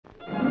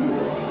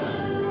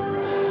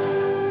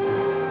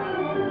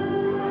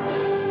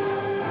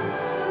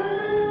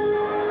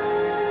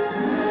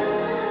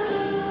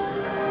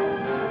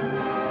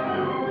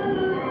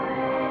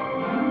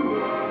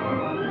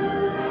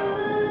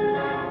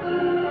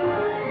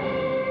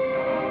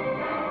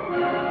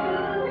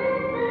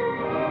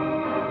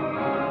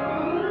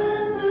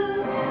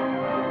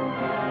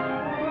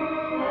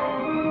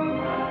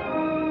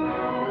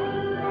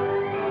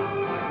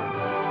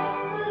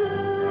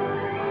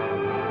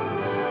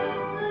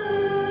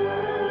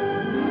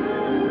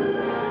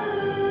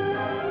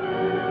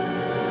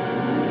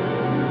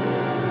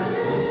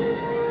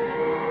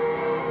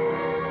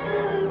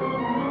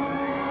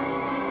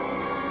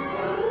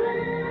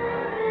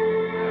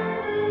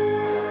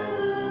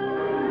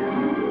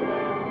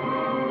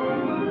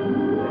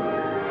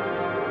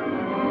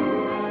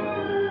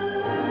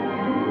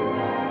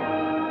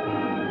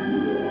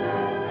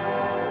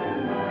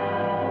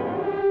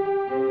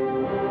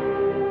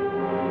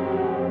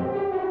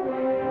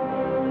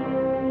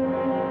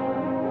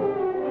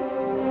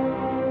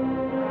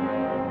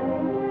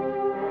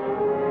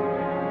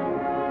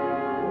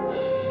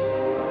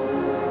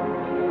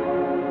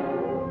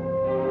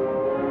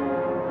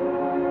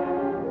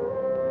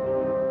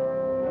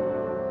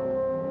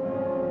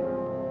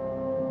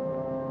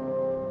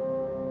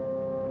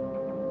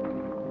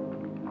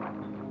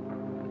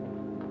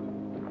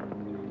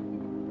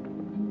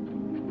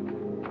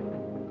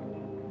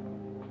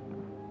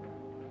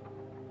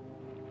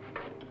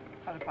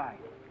pie.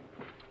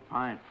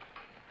 Fine.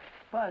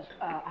 Buzz,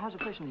 how's the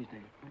fishing these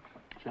days?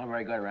 It's not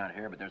very good around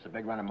here, but there's a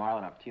big run of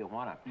marlin up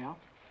Tijuana. Yeah?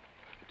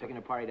 We're taking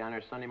a party down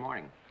there Sunday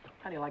morning.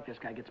 How do you like this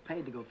guy? Gets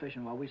paid to go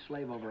fishing while we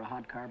slave over a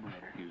hot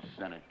carburetor. You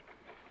said it.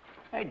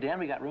 Hey, Dan,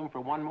 we got room for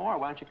one more.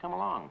 Why don't you come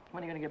along?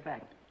 When are you gonna get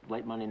back?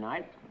 Late Monday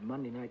night.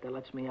 Monday night, that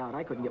lets me out.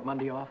 I couldn't get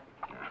Monday off.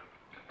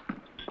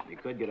 You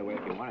could get away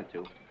if you wanted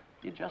to.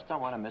 You just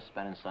don't want to miss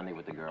spending Sunday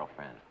with the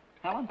girlfriend.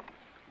 Helen?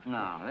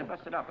 No, they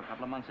busted up a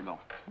couple of months ago.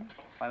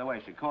 By the way,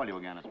 she called you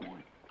again this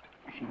morning.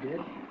 She did?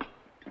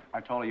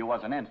 I told her you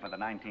wasn't in for the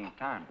 19th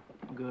time.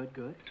 Good,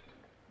 good.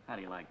 How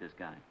do you like this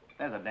guy?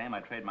 There's a dame I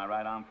trade my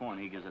right arm for,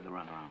 and he gives it the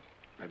runaround.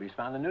 Maybe he's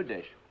found a new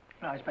dish.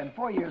 No, I spent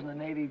 4 years in the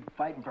Navy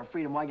fighting for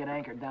freedom. Why get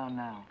anchored down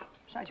now?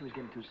 Besides, she was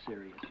getting too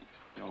serious.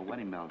 The old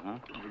wedding bells, huh?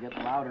 They were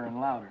getting louder and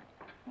louder.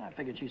 I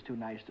figured she's too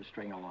nice to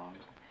string along.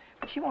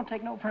 But she won't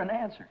take no for an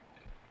answer.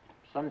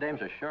 Some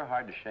dames are sure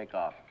hard to shake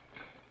off.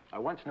 I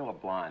once knew a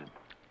blonde.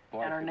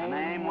 Boy, And her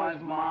name was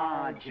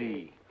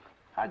Margie.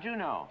 How'd you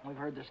know? We've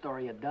heard the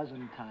story a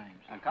dozen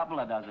times. A couple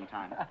of dozen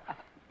times.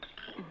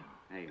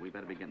 Hey, we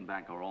better be getting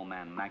back or old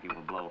man Mackey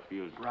will blow a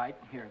fuse. Right.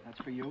 Here, that's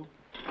for you.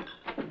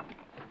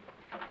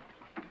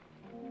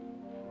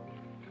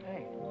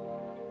 Hey.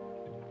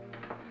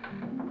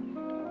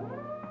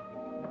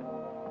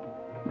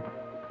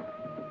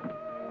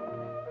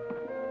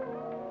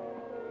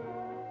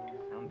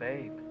 Some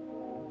babe.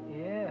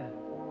 Yeah.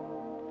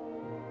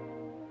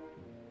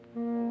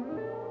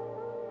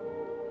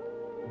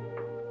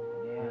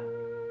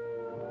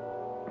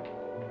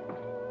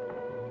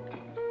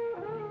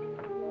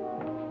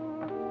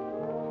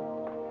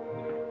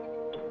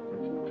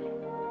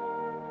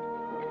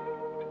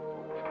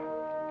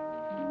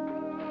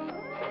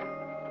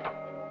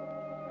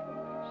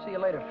 See you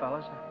later,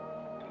 fellas.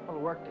 A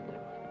little work to do.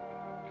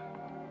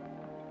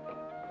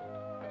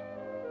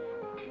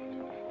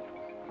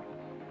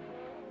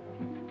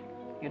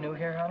 You new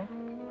here, honey?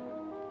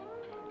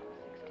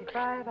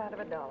 65 out of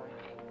 $1.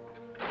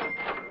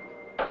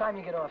 What time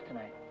you get off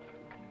tonight?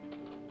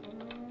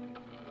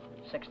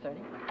 6:30?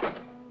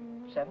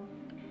 7?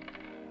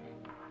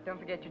 Don't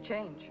forget your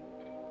change.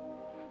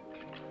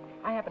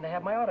 I happen to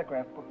have my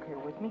autograph book here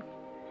with me.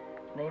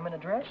 Name and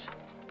address?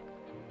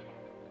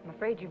 I'm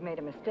afraid you've made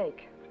a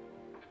mistake.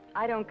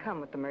 I don't come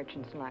with the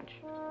merchant's lunch.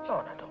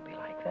 Oh, now, don't be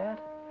like that.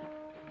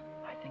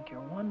 I think you're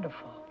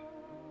wonderful.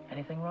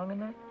 Anything wrong in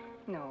that?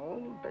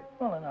 No, but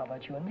Well, then how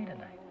about you and me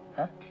tonight,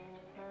 huh?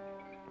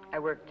 I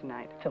work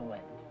tonight. Till when?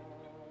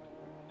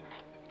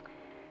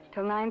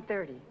 Till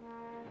 9:30.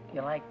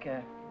 You like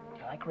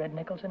Red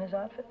Nichols in his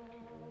outfit?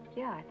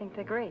 Yeah, I think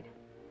they're great.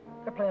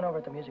 They're playing over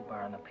at the music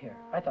bar on the pier.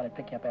 I thought I'd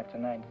pick you up after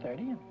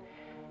 9:30 and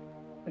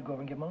we'd go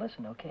over and give them a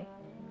listen, okay?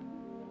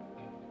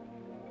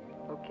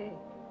 Okay.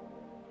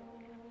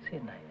 See you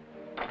tonight.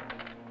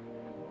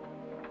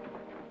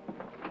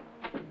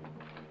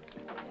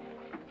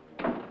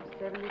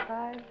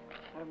 $75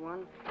 out of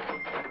 1.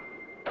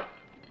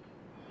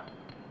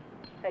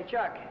 Hey,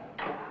 Chuck.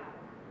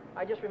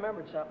 I just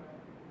remembered something.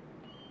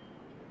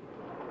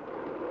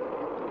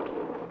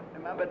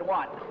 Remembered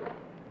what?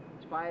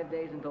 It's 5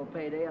 days until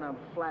payday and I'm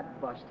flat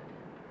busted.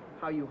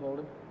 How you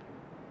holding?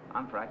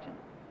 I'm fraction.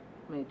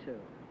 Me too.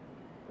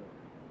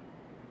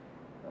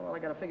 Well, I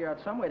gotta figure out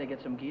some way to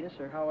get some Gitas,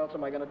 or how else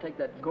am I gonna take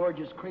that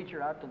gorgeous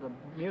creature out to the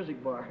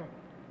music bar?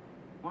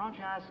 Why don't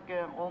you ask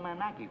old man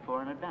Mackey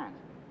for an advance?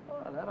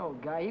 Oh, that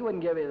old guy, he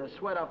wouldn't give you the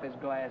sweat off his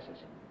glasses.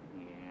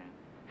 Yeah,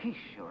 he's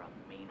sure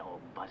a mean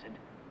old buzzard.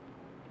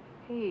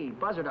 Hey,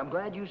 Buzzard, I'm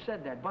glad you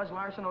said that. Buzz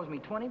Larson owes me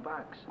 $20.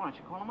 Why don't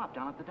you call him up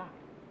down at the dock?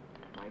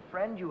 My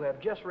friend, you have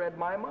just read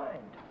my mind.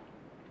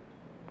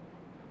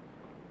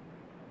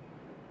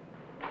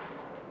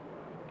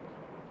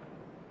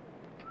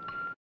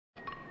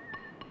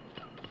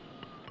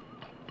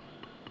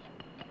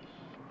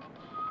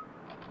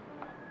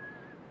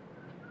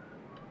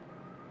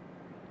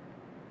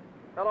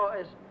 Hello,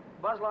 is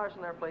Buzz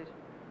Larson there, please?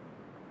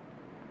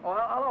 Oh,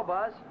 hello,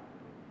 Buzz.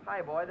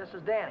 Hi, boy, this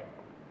is Danny.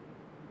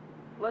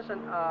 Listen,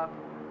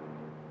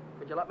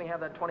 could you let me have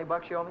that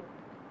 $20 you owe me?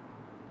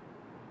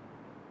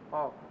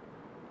 Oh,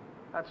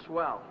 that's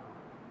swell.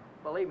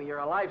 Believe me, you're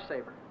a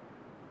lifesaver.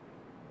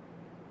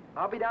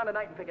 I'll be down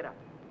tonight and pick it up.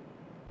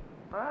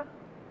 Huh?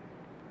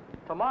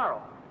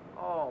 Tomorrow?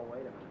 Oh,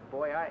 wait a minute.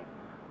 Boy,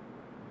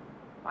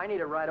 I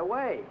need it right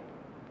away.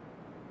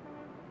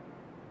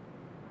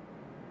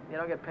 You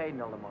don't get paid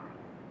until tomorrow.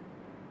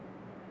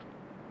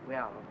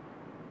 Yeah.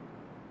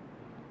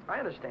 I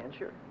understand,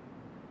 sure.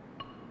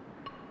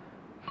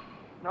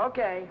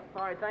 Okay.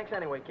 All right, thanks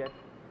anyway, kid.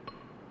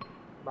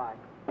 Bye.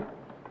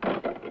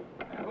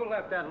 Who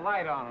left that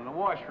light on in the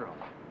washroom?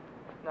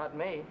 Not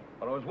me.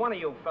 Well, it was one of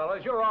you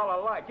fellas. You're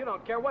all alike. You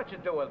don't care what you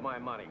do with my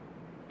money.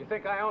 You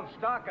think I own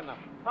stock in the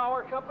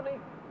power company?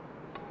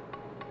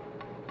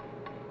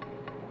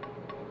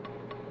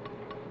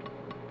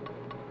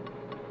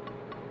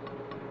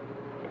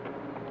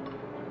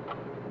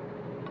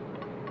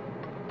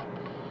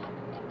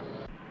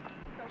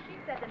 So she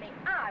said to me,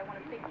 I want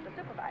to speak to the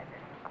supervisor.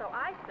 So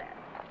I said,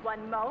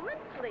 1 moment,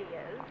 please.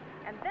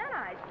 And then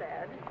I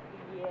said,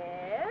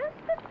 yes,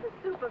 it's the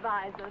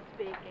supervisor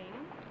speaking.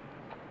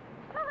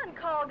 Helen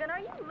Colgan, are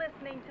you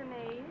listening to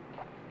me?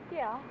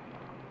 Yeah.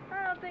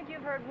 I don't think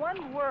you've heard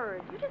one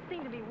word. You just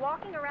seem to be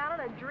walking around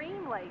in a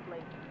dream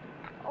lately.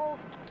 Oh,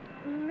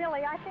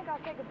 Millie, I think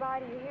I'll say goodbye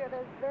to you here.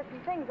 There's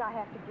some things I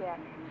have to get.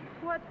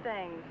 What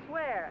things?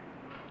 Where?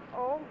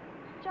 Oh,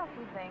 just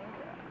some things.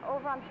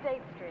 Over on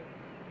State Street.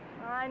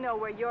 I know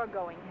where you're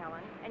going,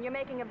 Helen, and you're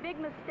making a big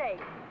mistake.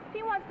 If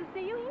he wants to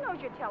see you, he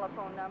knows your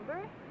telephone number.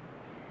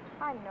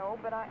 I know,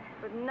 but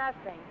But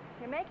nothing.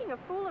 You're making a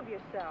fool of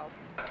yourself.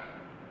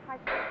 I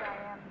suppose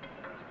I am.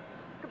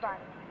 Goodbye.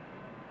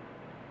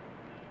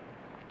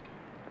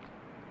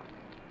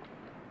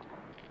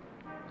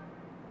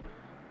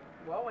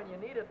 Well, when you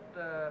need it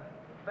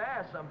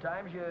fast,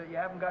 sometimes you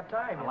haven't got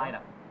time. A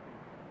lighter.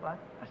 What?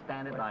 A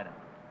standard lighter.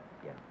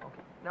 Yeah,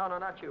 okay. No,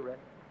 not you, Red.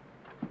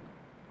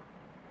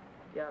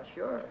 Yeah,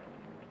 sure.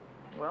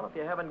 Well, if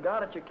you haven't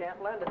got it, you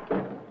can't lend it.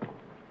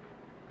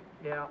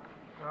 Yeah,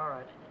 all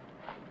right.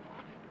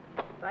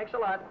 Thanks a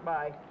lot.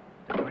 Bye.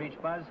 Did you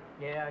reach Buzz?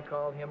 Yeah, I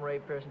called him, Ray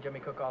Pearson, Jimmy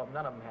Cook, all of them.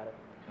 None of them had it.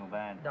 Too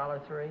bad.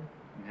 $1.03.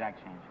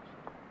 Exact changes.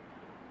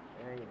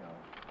 There you go.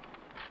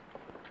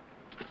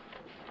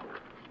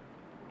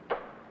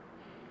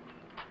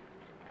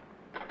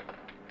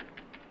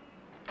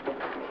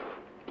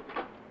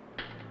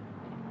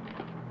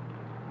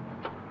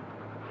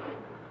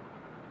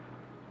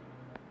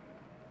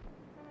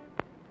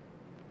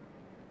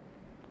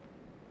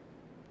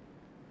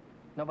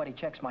 Nobody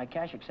checks my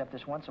cash except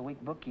this once-a-week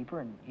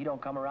bookkeeper, and he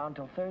don't come around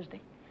till Thursday.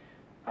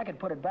 I could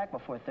put it back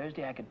before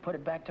Thursday. I could put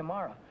it back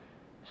tomorrow,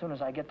 as soon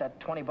as I get that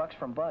 20 bucks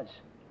from Buzz.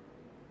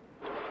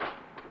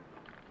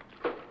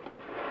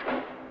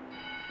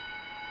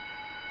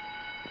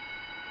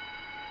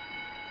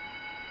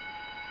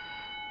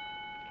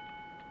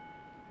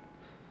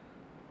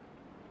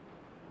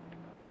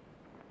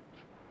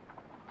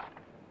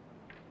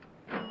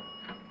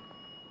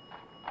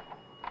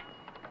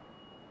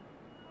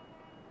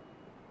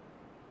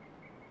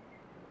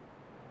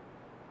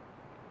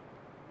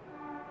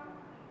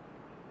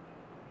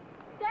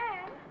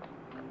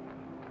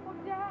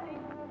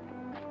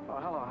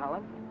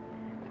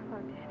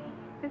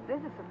 This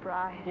is a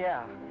surprise.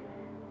 Yeah.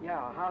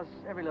 How's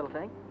every little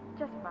thing?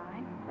 Just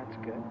fine. That's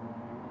good.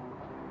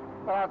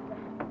 Well,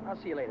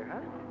 I'll see you later,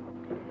 huh?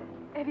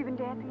 Have you been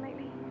dancing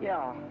lately?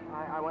 Yeah,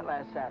 I went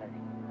last Saturday.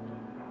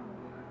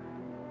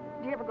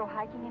 Do you ever go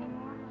hiking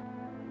anymore?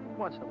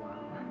 Once in a while.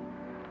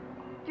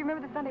 Do you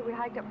remember the Sunday we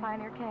hiked up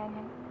Pioneer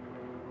Canyon?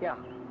 Yeah.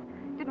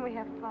 Didn't we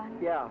have fun?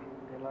 Yeah,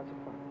 we had lots of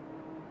fun.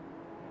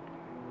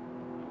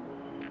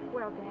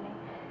 Well, Danny,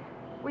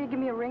 will you give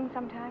me a ring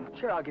sometime?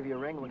 Sure, I'll give you a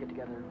ring. We'll get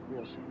together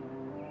real soon.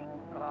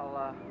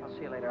 Well, I'll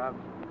see you later.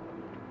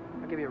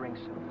 I'll give you a ring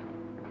soon.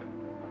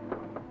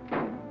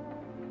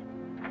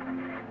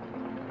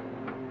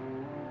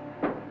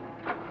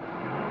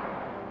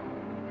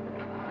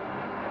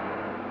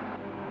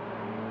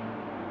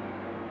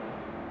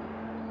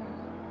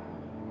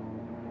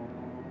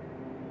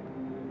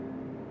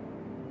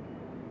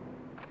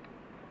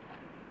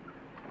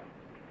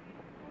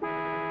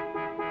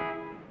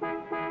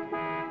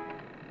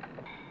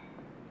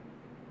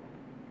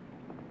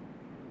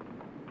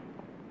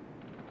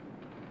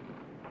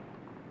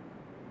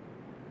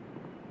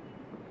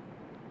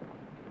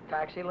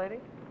 Taxi lady?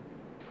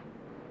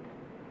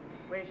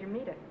 Where's your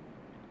meter?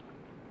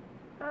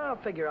 I'll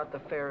figure out the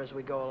fare as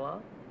we go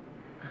along.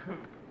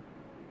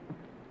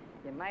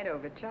 You might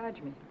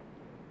overcharge me.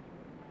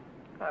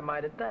 I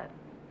might at that.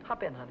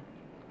 Hop in, honey.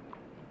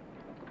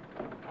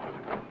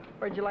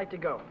 Where'd you like to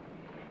go?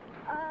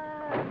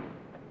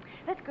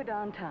 Let's go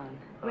downtown.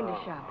 Window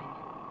shopping.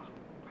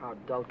 How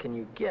dull can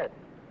you get?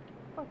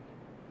 Well,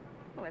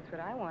 that's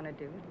what I want to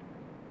do.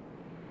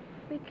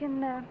 We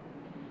can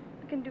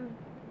do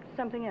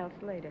something else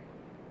later.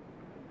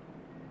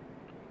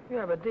 You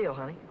have a deal,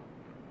 honey.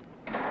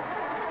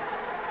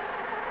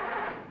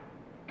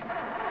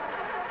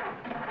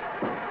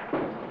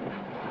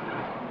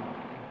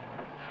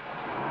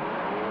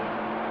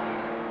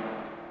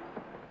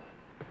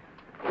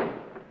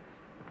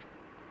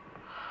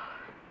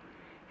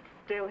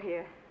 Still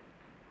here.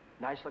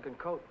 Nice looking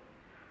coat.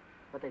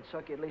 But they'd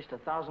suck you at least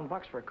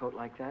 $1,000 for a coat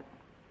like that.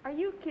 Are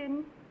you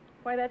kidding?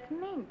 Why, that's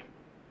mink.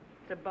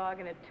 It's a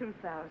bargain at $2,000.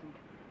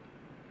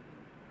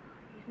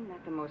 Isn't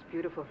that the most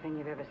beautiful thing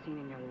you've ever seen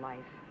in your life?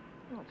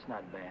 Well, it's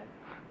not bad.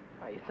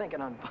 Are you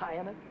thinking on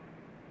buying it?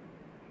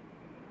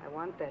 I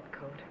want that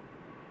coat.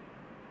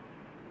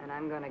 And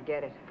I'm gonna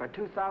get it. For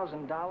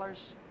 $2,000?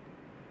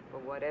 For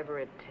whatever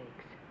it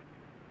takes.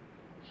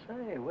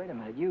 Say, wait a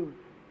minute. You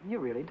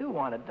really do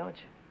want it, don't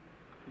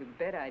you? You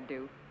bet I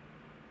do.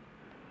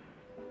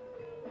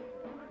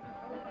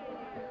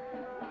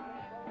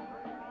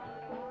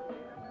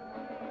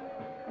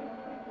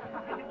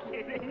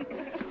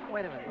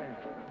 Wait a minute.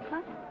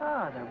 Huh?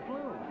 Ah, they're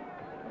blue.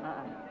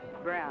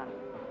 Brown.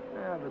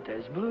 Yeah, but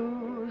there's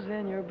blues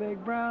in your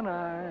big brown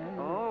eyes.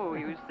 Oh,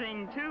 you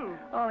sing too.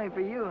 Only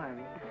for you,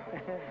 honey.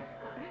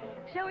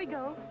 Shall we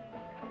go?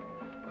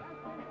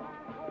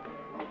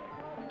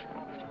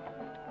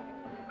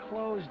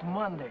 closed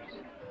Mondays.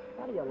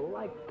 How do you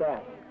like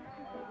that?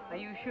 Are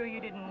you sure you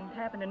didn't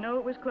happen to know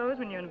it was closed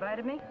when you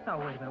invited me? No,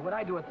 wait a minute. Would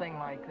I do a thing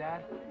like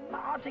that?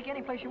 I'll take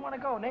any place you want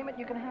to go. Name it,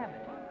 you can have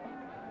it.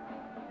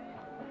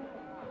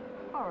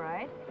 All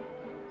right.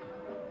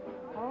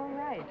 All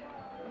right.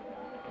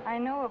 I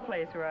know a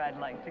place where I'd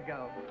like to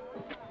go.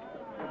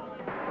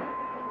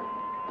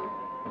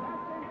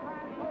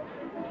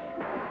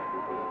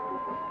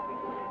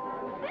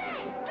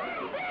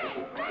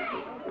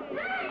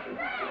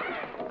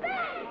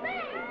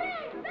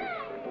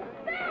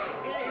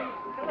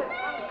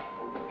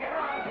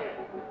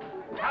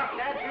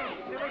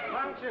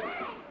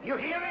 You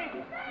hear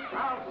me?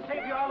 I'll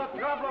save you all the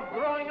trouble of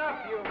growing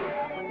up, you...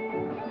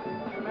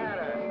 What's the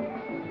matter?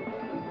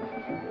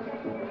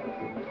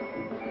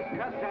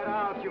 Cut that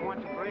out. You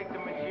want to break the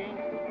machine?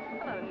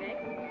 Hello, Nick.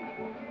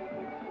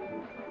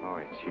 Oh,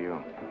 it's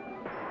you.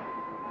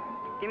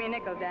 Give me a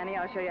nickel, Danny.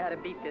 I'll show you how to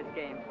beat this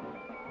game.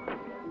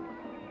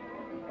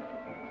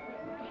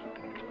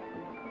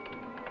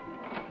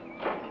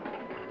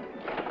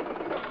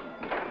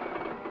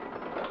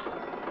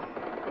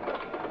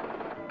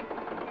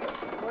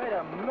 Wait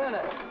a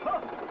minute.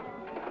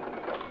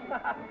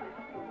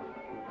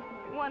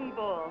 One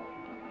ball.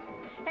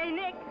 Hey,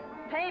 Nick,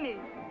 pay me.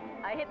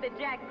 I hit the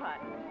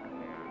jackpot.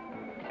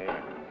 Hey.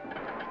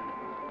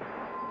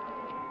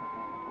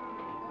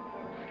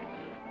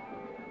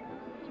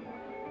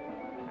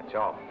 That's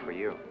all for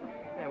you.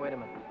 Hey, wait a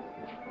minute.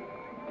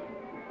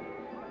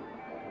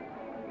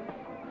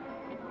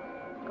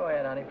 Go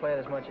ahead, honey. Play it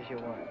as much as you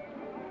want.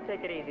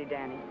 Take it easy,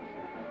 Danny.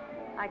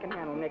 I can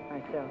handle Nick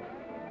myself.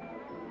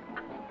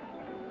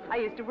 I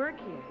used to work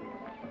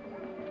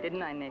here.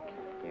 Didn't I, Nick?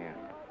 Yeah.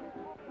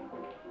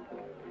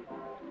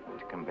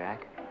 To come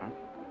back, huh?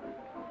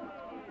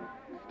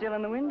 Still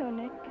in the window,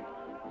 Nick.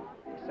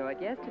 I saw it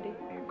yesterday.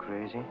 Are you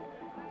crazy?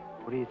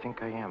 What do you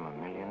think I am, a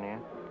millionaire?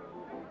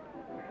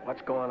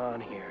 What's going on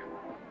here?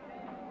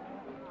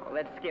 Oh,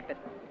 let's skip it.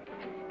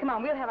 Come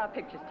on, we'll have our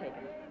pictures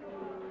taken.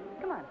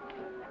 Come on.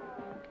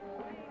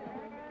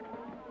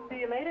 See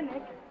you later,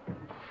 Nick.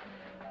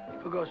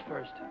 Who goes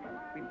first?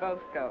 We both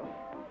go.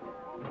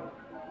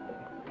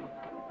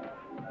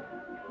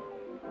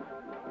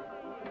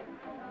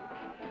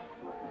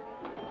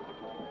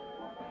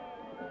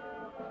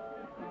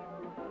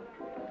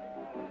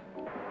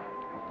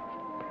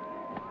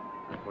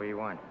 What do you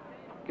want?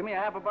 Give me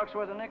 $50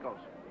 worth of nickels.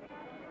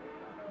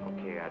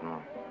 Okay,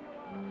 Admiral.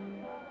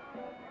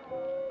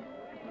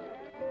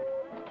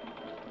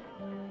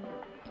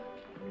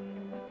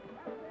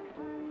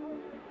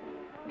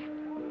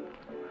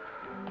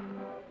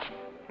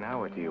 Now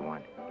what do you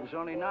want? There's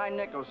only 9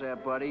 nickels there,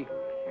 buddy.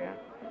 Yeah?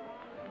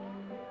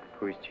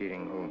 Who's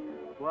cheating who?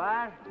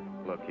 What?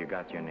 Look, you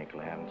got your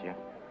nickel, haven't you?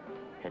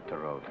 Hit the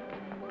road.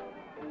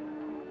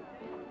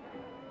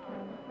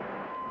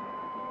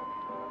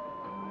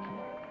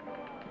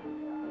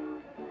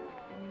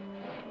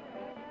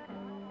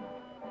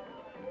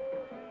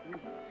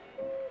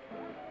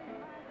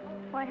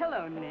 Why,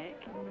 hello, Nick.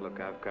 Look,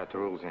 I've got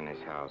rules in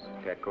this house.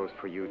 That goes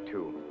for you,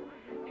 too.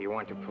 If you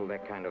want to pull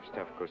that kind of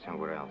stuff, go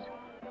somewhere else.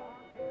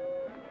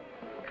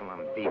 Come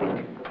on, beat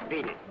it.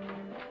 Beat it.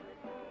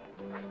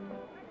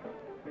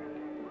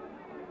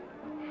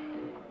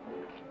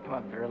 Come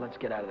on, Vera, let's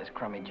get out of this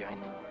crummy joint.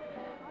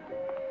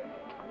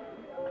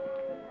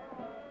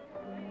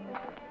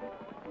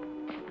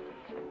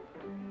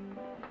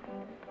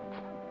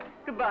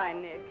 Goodbye,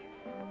 Nick.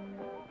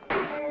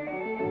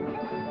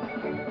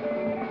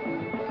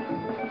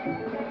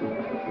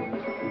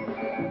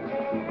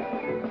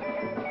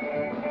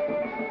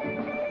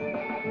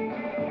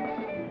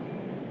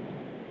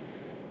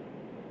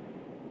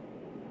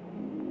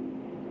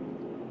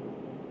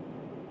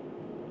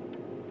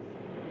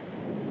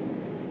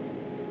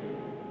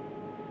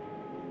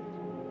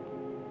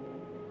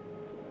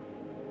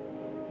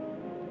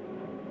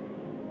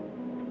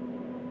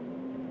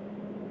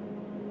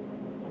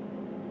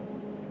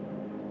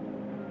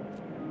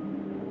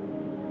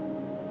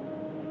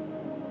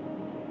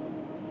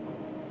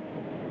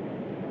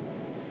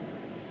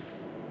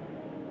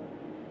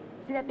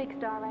 See that big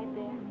star right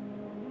there?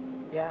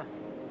 Yeah?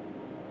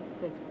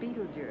 That's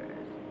Beetlejuice.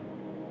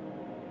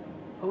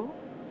 Who?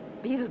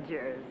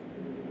 Beetlejuice.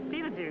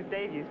 Beetlejuice,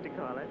 Dave used to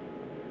call it.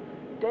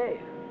 Dave.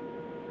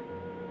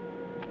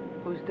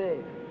 Who's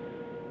Dave?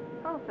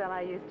 Old fella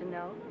I used to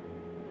know.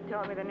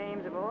 Taught me the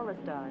names of all the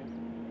stars.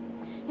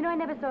 You know, I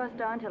never saw a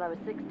star until I was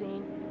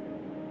 16.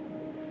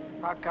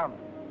 How come?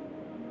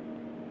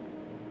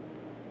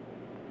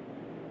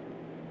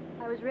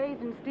 I was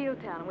raised in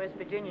Steeltown, West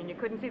Virginia, and you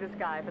couldn't see the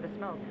sky for the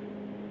smoke.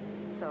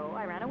 So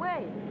I ran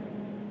away.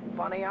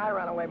 Funny, I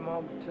ran away from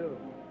home, too.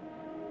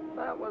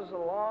 That was a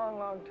long,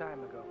 long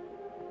time ago.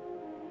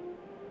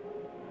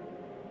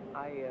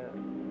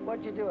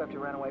 What'd you do after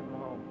you ran away from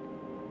home?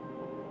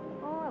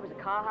 Oh, I was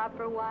a car hop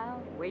for a while,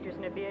 waitress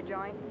in a beer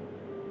joint,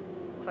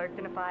 clerked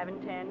in a 5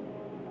 and 10,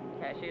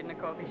 cashiered in a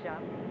coffee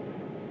shop.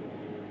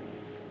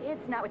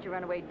 It's not what you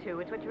run away to,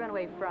 it's what you run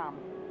away from.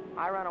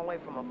 I ran away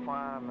from a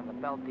farm and the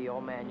belt the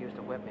old man used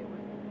to whip me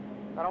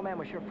with. That old man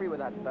was sure free with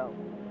that belt.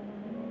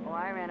 Oh,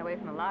 I ran away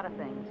from a lot of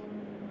things.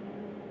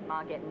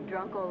 Ma getting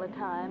drunk all the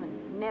time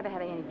and never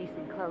having any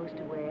decent clothes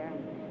to wear.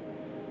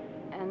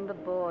 And the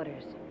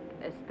boarders,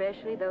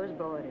 especially those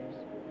boarders.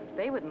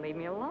 They wouldn't leave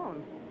me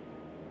alone.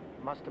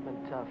 Must have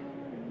been tough.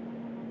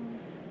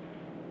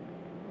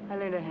 I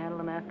learned to handle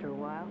them after a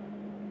while.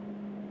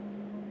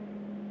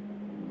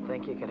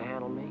 Think you could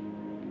handle me?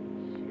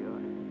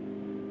 Sure.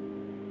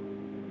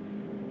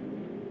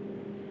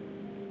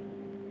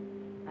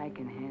 I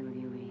can handle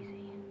you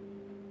easy.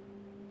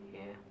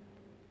 Yeah.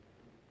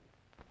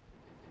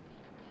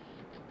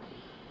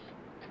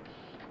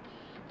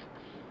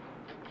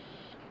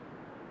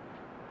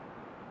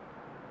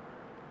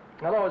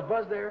 Hello, is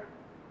Buzz there?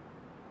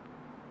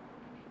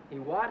 He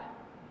what?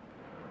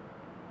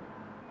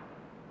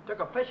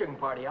 Took a fishing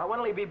party out.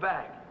 When'll he be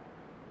back?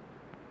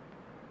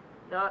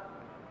 No,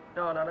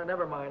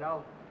 never mind.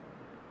 All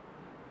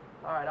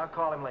right, I'll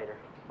call him later.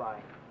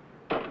 Bye.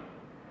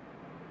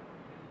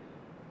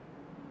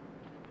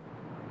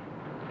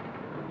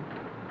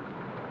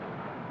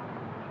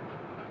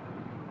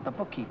 The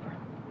bookkeeper.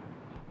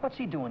 What's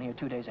he doing here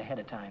 2 days ahead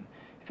of time?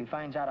 If he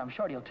finds out, I'm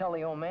sure he'll tell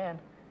the old man.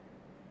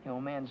 The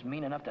old man's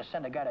mean enough to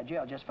send a guy to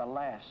jail just for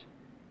laughs.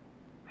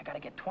 I gotta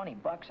get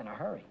 $20 in a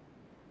hurry.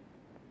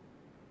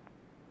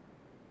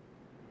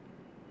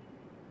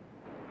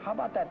 How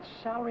about that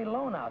salary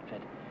loan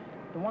outfit?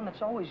 The one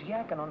that's always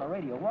yakking on the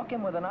radio. Walk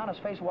in with an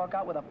honest face, walk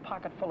out with a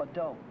pocket full of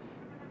dough.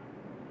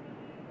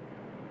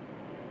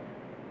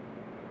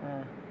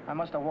 I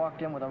must have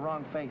walked in with the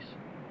wrong face.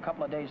 A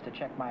couple of days to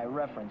check my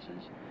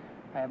references.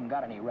 I haven't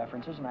got any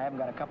references, and I haven't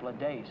got a couple of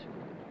days.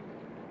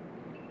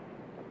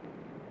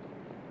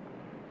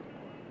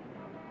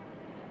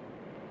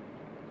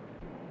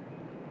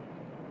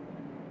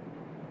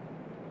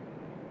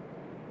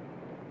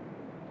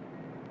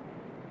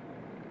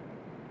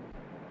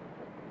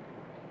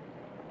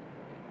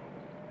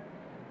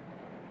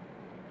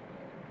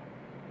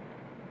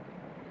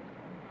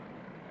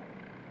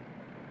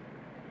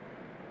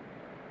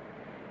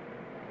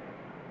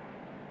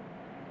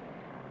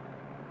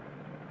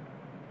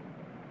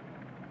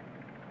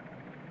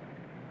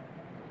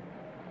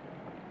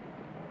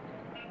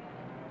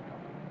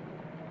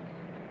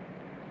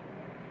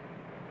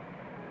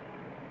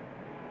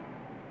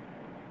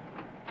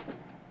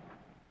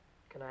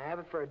 Can I have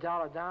it for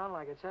 $1 down,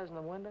 like it says in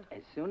the window?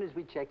 As soon as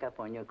we check up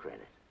on your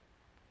credit.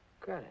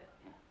 Credit?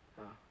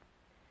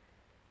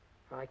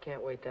 Oh. I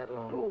can't wait that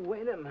long. Oh,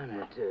 wait a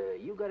minute.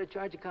 You got a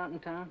charge account in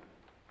town?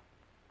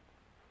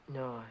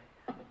 No,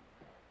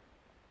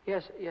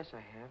 Yes,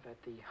 I have,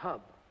 at the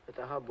hub. At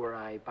the hub where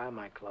I buy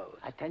my clothes.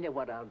 I tell you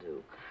what I'll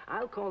do.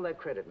 I'll call that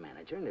credit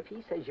manager, and if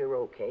he says you're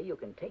okay, you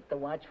can take the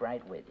watch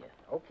right with you.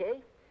 Okay?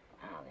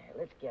 Now, there,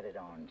 let's get it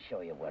on and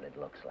show you what it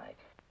looks like.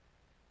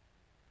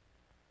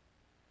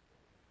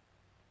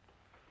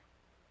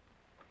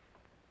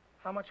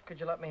 How much could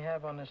you let me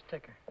have on this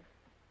ticker?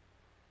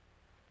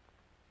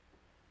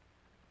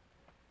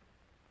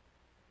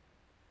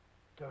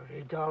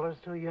 $30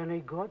 do you any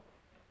good?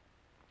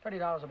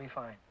 $30 will be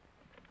fine.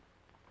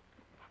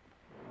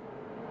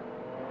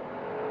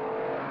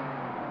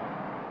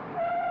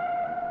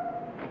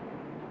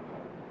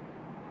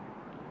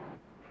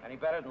 Any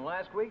better than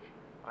last week?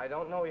 I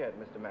don't know yet,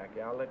 Mr. Mackey.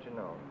 I'll let you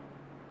know.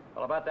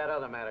 Well, about that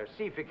other matter,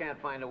 see if you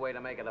can't find a way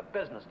to make it a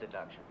business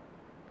deduction.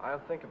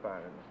 I'll think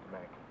about it, Mr.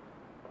 Mackey.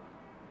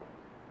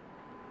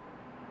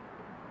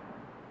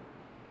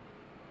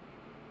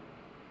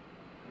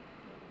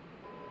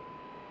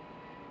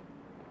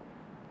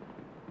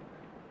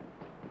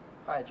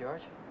 Hi,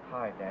 George.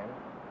 Hi, Dan.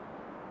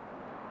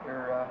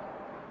 You're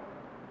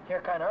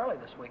here kind of early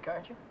this week,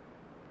 aren't you?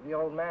 The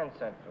old man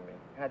sent for me.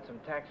 Had some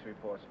tax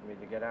reports for me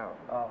to get out.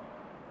 Oh.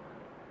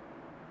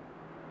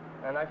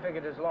 And I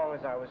figured as long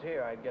as I was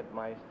here, I'd get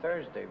my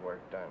Thursday work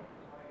done.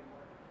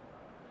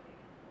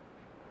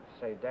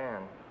 Say,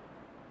 Dan,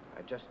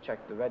 I just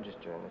checked the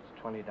register, and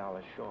it's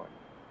 $20 short.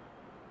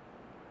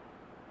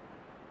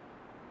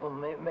 Well,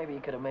 maybe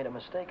you could have made a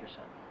mistake or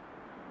something.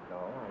 No,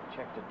 I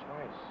checked it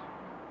twice.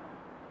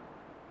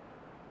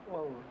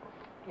 Well,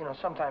 you know,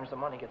 sometimes the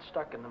money gets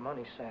stuck in the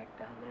money sack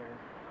down there.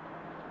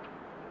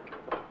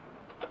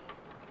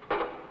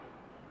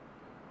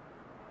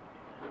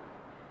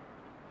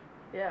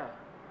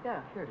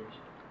 Yeah, here it is.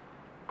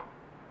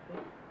 See?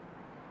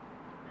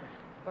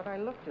 But I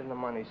looked in the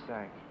money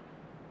sack.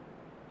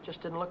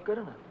 Just didn't look good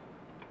enough.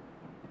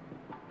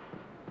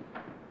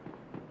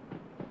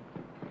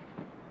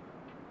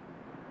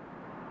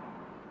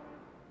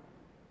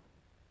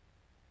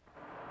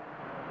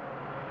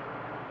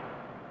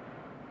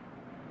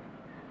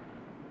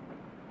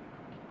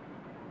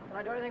 Can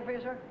I do anything for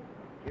you, sir?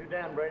 You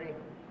Dan Brady?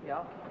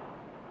 Yeah.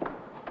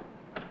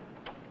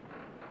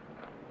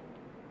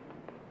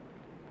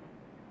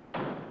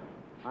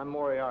 I'm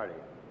Moriarty,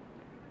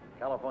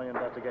 California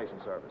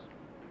Investigation Service.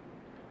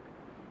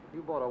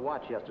 You bought a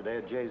watch yesterday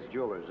at Jay's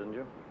Jewelers, didn't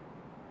you?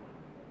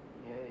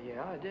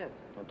 Yeah, I did.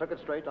 And took it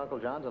straight to Uncle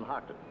John's and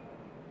hocked it.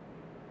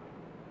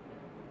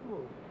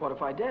 Well, what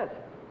if I did?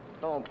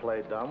 Don't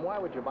play dumb. Why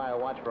would you buy a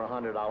watch for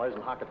 $100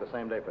 and hock it the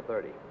same day for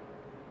 $30?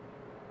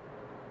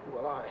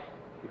 will I?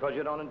 Because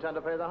you don't intend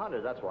to pay the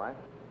 100, that's why.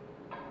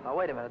 Now,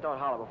 wait a minute. Don't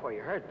holler before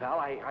you hurt, pal.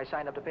 I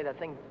signed up to pay that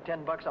thing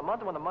 $10 a month,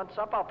 and when the month's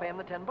up, I'll pay him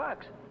the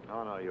 $10.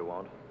 Oh, no, you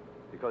won't.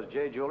 Because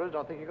Jay Jewelers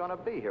don't think you're going to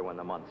be here when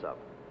the month's up.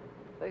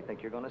 They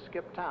think you're going to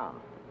skip town.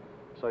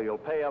 So you'll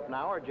pay up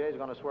now, or Jay's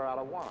going to swear out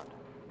a warrant.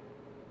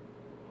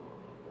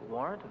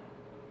 Warrant?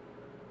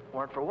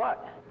 Warrant for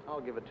what?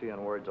 I'll give it to you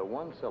in words of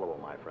one syllable,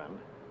 my friend.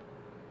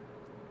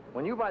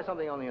 When you buy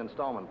something on the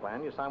installment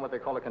plan, you sign what they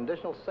call a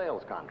conditional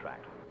sales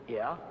contract.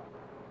 Yeah?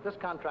 This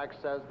contract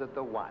says that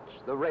the watch,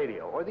 the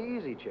radio, or the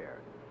easy chair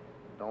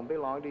don't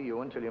belong to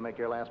you until you make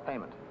your last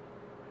payment.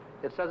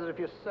 It says that if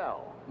you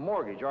sell,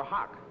 mortgage, or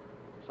hock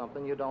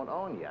something you don't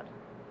own yet,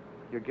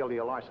 you're guilty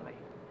of larceny.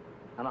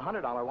 And a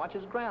 $100 watch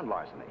is grand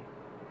larceny.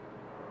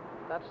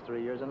 That's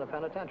 3 years in the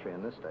penitentiary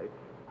in this state.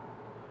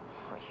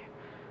 Oh,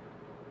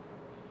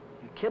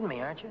 you're kidding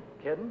me, aren't you?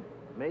 Kidding?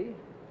 Me?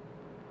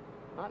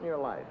 Not in your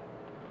life.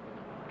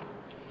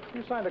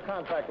 You signed a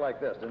contract like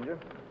this, didn't you?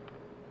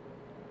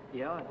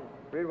 Yeah, I did.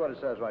 Read what it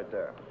says right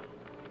there.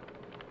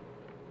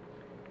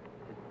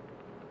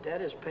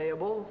 Debt is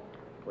payable.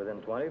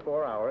 Within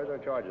 24 hours, our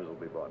charges will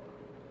be brought.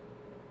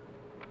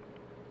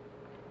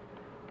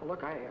 Well,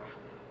 look,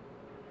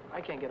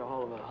 I can't get a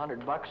hold of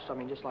 $100, I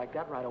mean, just like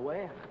that right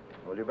away.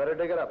 Well, you better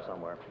dig it up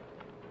somewhere.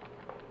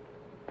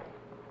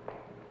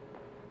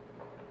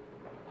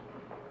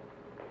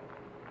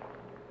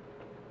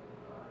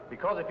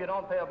 Because if you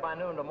don't pay up by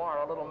noon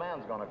tomorrow, a little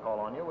man's going to call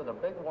on you with a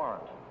big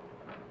warrant.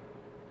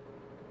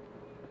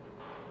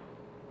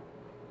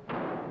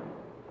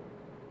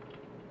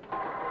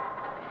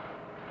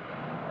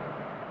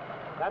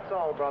 That's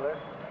all, brother.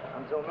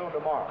 Until noon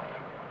tomorrow.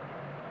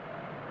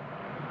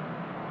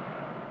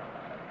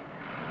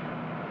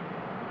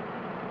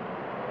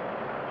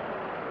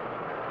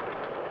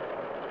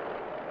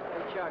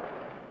 Hey, Chuck,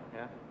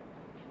 Yeah?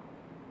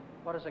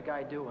 what does a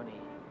guy do when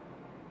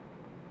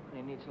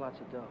he needs lots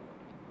of dough?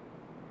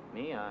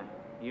 Me, I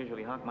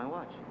usually hock my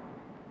watch.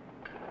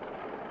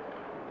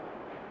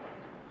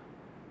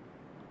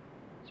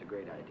 It's a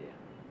great idea.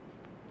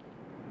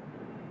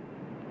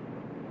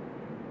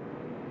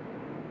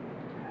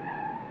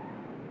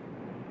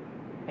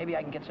 Maybe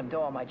I can get some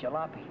dough on my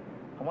jalopy.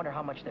 I wonder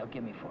how much they'll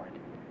give me for it.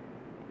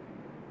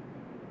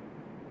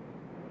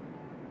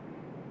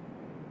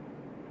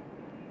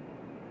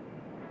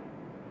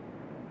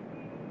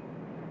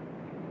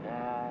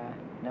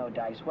 No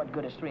dice. What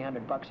good is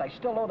 $300? I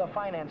still owe the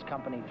finance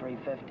company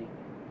 $350.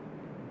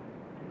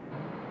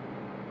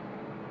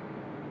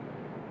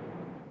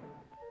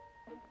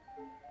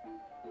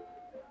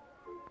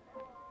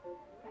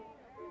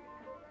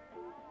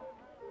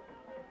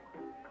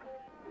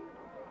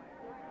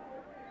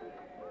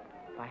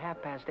 By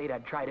 8:30,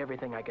 I'd tried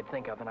everything I could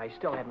think of, and I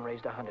still hadn't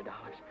raised $100.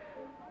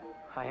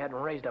 I hadn't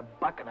raised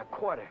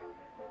 $1.25.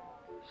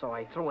 So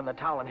I threw in the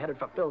towel and headed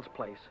for Phil's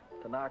place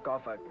to knock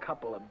off a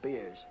couple of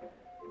beers.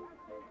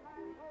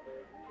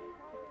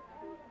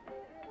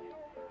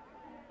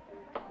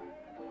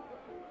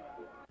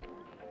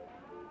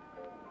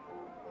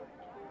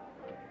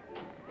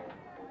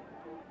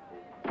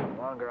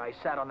 The longer I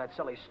sat on that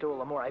silly stool,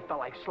 the more I felt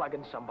like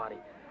slugging somebody.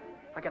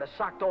 I could have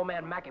socked old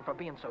man Mackey for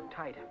being so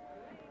tight.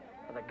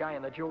 Or the guy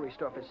in the jewelry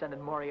store for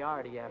sending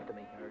Moriarty after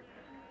me.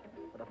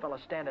 Or the fellow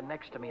standing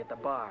next to me at the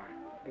bar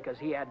because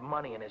he had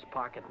money in his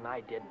pocket and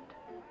I didn't.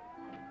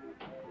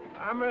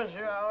 I miss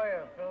you. How are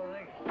you,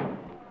 Philly?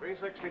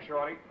 360,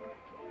 Shorty.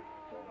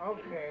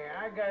 Okay,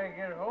 I gotta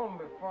get home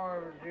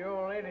before the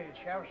old lady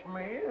chops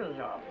my ears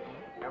off.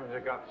 Haven't you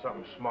got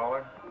something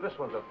smaller? This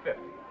one's a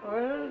 50.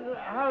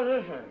 How's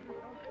this one?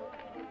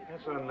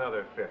 That's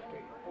another 50.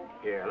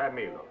 Here, let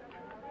me look.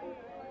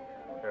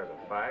 There's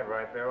a 5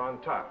 right there on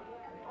top.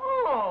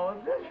 Oh,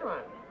 this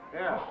one.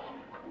 Yeah.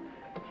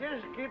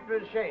 Just keep the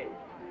change.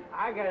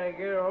 I gotta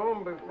get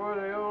home before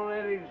the old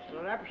lady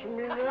slaps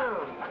me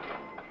down.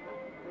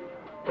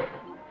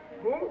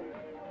 Who?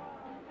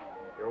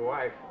 Your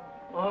wife.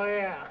 Oh,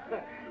 yeah.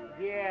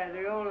 Yeah,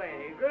 the old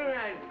lady. Good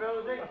night,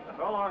 Philly.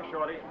 So long,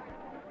 Shorty.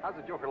 How's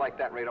the joker like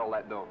that rate all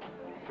that dough?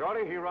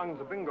 Shorty, he runs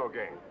the bingo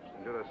games,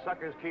 and do the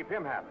suckers keep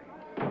him happy.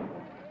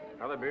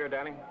 Another beer,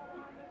 Danny?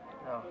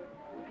 No.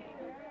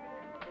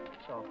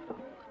 So.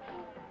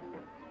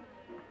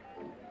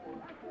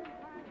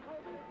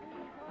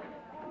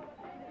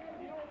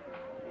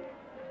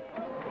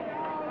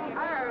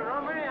 Hi,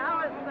 Romany.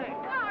 How is things?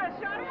 Oh,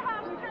 Shorty,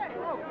 how's the day?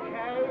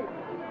 Okay.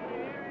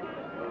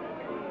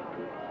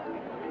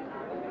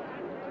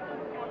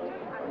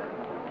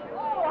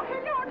 Oh,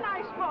 hello,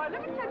 nice boy.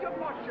 Let me tell you a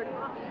fortune.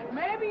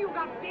 Maybe you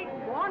got big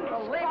one.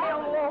 Leave me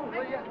alone,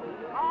 will you?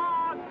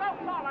 Oh, don't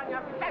fall on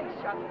your face,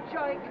 you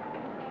jerk.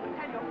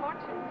 Tell you a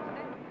fortune.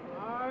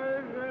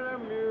 I've got a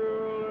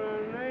mule.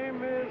 Her name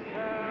is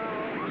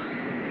Hal.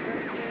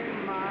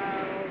 50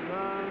 miles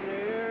on the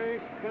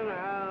Erie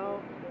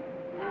Canal.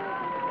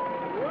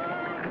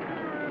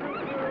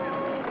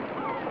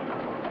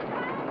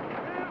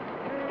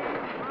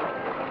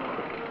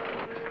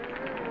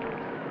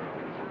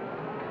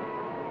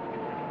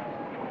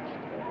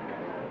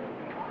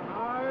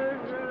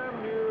 I've got a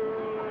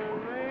mule. Her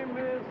name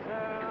is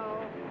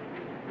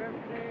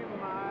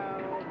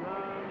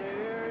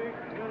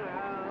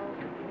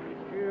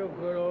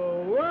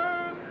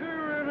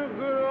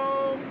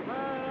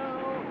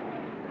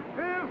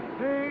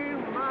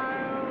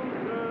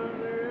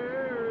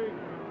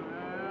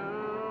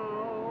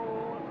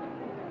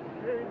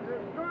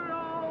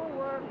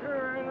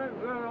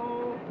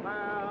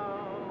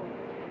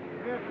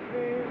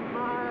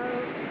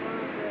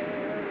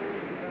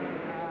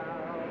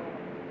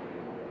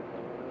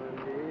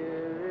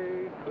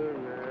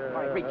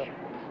Reach.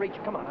 Reach.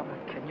 Come on. I'm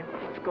not kidding you.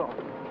 Let's go.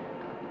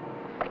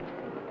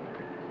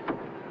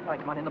 All right,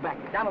 come on, in the back.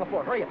 Down on the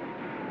floor. Hurry up.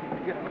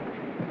 Get up.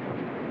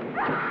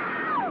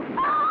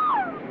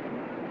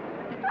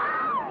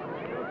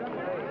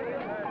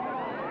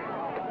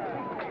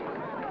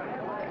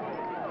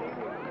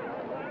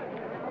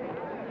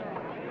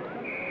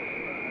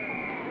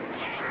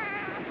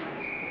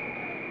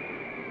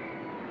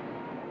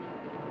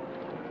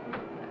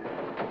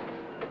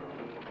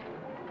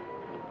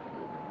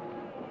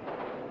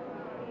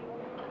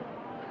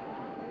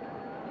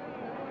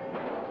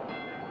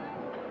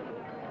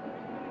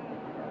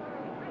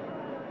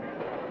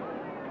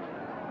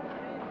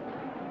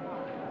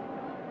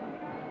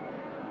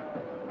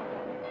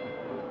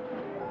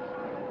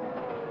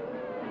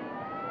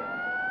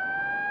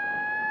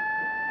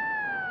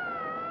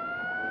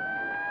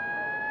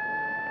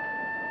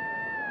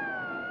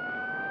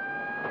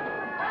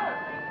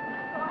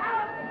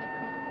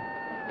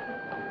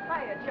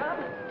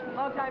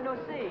 Long time no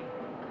see.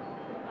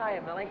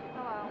 Hiya, Millie.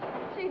 Hello.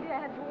 Gee,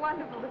 Dad, it's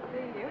wonderful to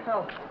see you.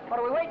 So, what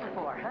are we waiting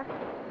for, huh?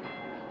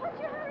 What's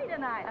your hurry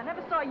tonight? I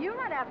never saw you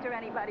run after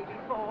anybody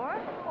before.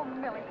 Oh,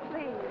 Millie,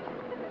 please.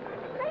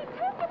 Say,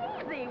 take it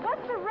easy.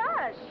 What's the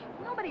rush?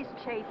 Nobody's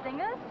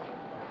chasing us.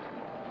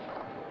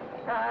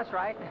 That's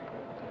right.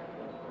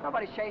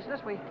 Nobody's chasing us.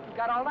 We've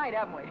got all night,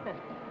 haven't we?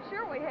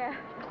 Sure we have.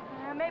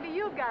 Maybe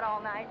you've got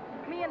all night.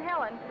 Me and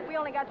Helen, we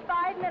only got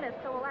 5 minutes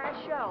till the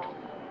last show.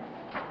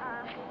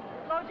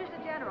 Just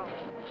a general.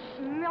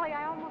 Millie,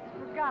 I almost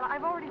forgot.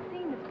 I've already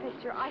seen this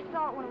picture. I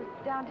saw it when it was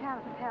downtown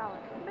at the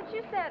Palace. But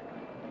you said...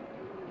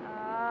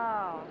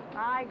 Oh,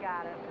 I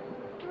got it.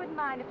 You wouldn't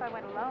mind if I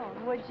went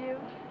alone, would you?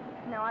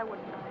 No, I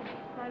wouldn't mind.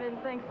 I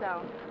didn't think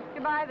so.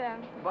 Goodbye,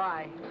 then.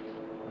 Bye.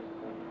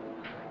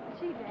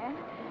 Gee, Dan,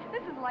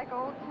 this is like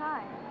old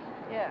times.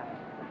 Yeah.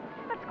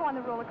 Let's go on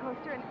the roller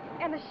coaster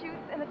and the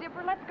chutes and the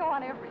dipper. Let's go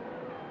on everything.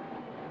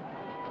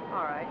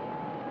 All right.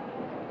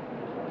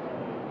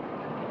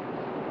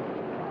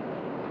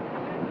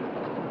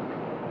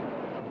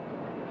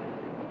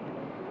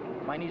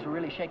 My knees were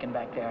really shaking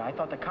back there. I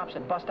thought the cops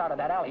had bust out of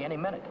that alley any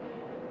minute.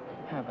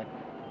 But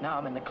now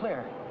I'm in the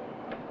clear.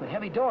 With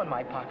heavy dough in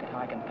my pocket,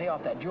 I can pay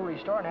off that jewelry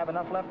store and have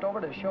enough left over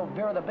to show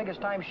Vera the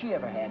biggest time she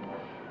ever had.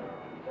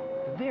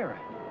 Vera.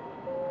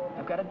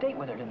 I've got a date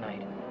with her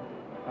tonight.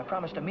 I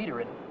promised to meet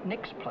her at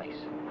Nick's place.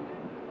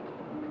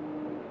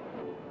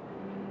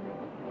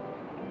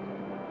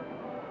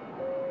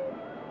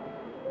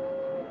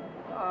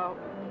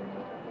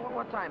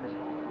 What time is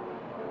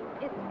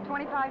it? It's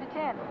 25 to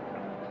 10.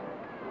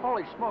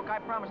 Holy smoke, I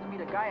promised to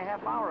meet a guy a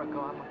half hour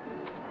ago. I'm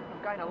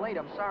kind of late.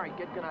 I'm sorry,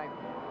 kid. Can I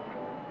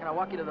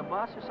walk you to the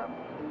bus or something?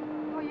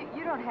 Well,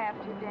 you don't have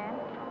to, Dan.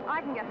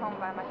 I can get home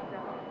by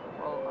myself.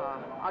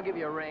 Well, I'll give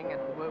you a ring,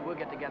 and we'll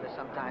get together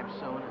sometime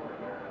soon.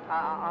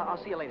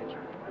 I'll see you later,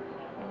 Jeanne.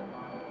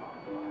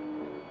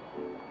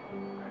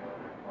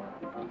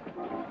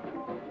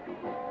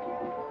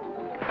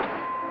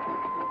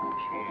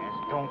 Cheers.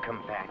 Don't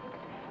come back.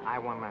 I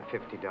want my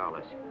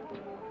 $50.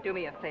 Do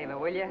me a favor,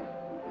 will you?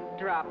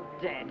 Drop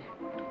dead.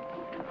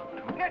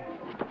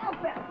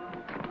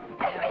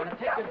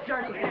 Take your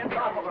dirty hands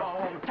off of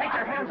her. Take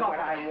your hands off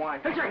her.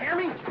 Did you hear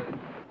me?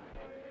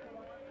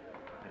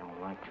 I don't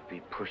like to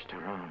be pushed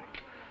around.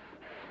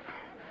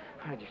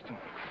 I just don't...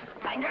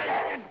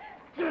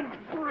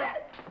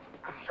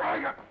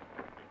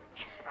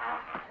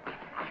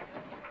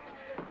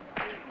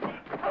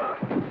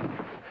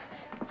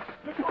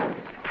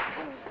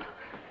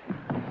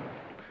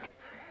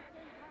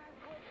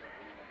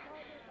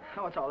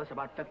 What's all this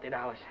about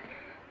 $50?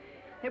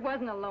 It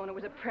wasn't a loan, it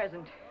was a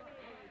present.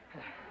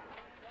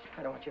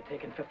 I don't want you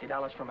taking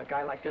 $50 from a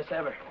guy like this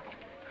ever.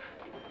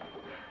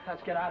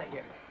 Let's get out of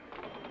here.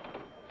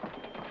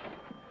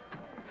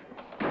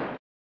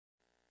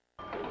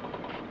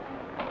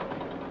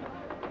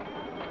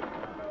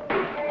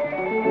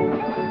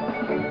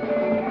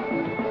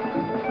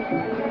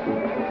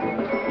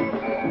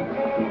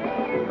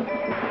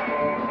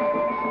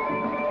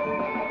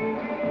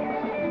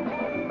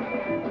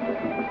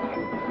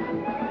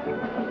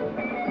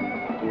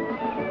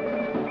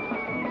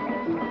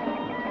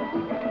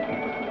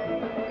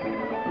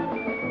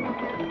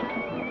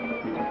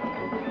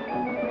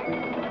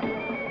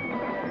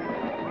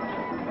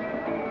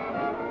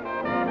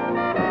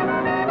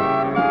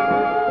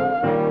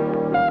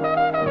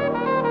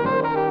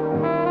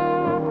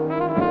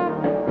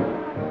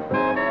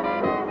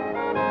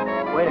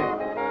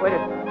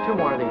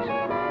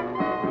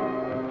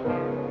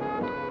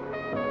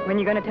 When are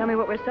you going to tell me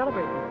what we're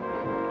celebrating?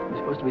 You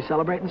supposed to be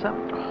celebrating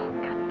something? Oh,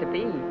 got to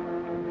be.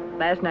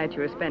 Last night you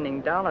were spending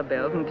dollar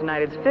bills, and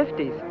tonight it's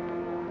 50s.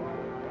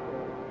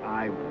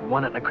 I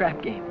won it in a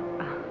crap game.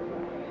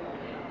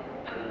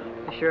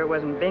 You sure it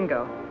wasn't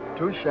bingo?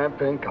 2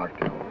 champagne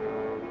cocktails.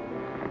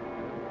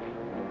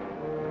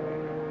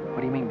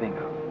 What do you mean,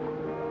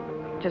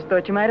 bingo? Just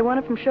thought you might have won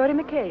it from Shorty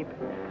McCabe.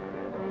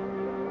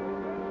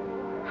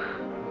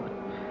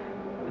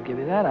 I'll give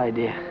you that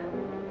idea.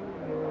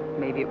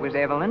 Maybe it was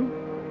Evelyn.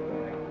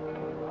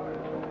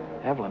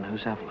 Evelyn?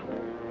 Who's Evelyn?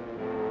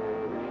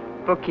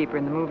 Bookkeeper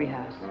in the movie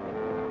house.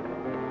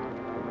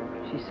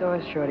 She saw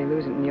Shorty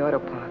lose it in the auto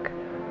park.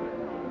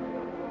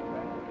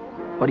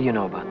 What do you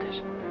know about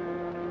this?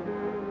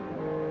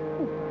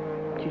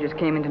 She just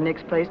came into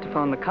Nick's place to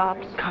phone the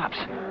cops. Cops?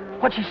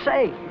 What'd she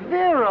say?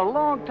 Vera,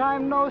 long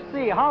time no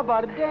see. How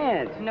about a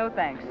dance? No,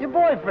 thanks. Your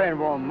boyfriend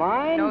won't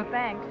mind. No,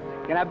 thanks.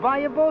 Can I buy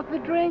you both a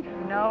drink?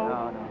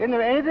 No. Isn't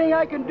there anything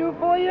I can do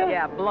for you?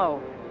 Yeah, blow.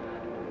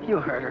 You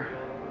heard her.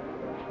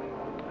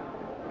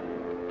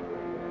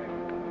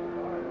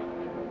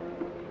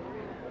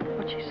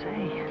 What'd she say?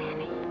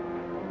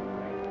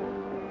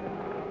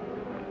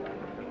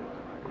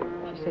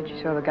 She said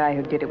she saw the guy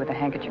who did it with a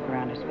handkerchief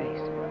around his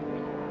face.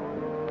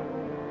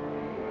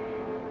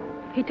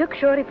 He took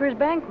Shorty for his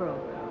bankroll.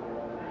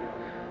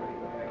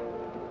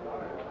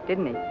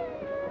 Didn't he?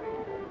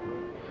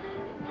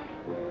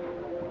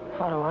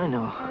 How do I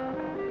know?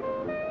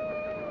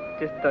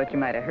 Just thought you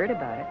might have heard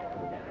about it.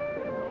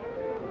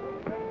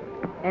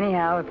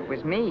 Anyhow, if it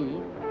was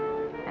me,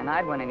 and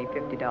I'd won any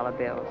 $50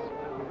 bills,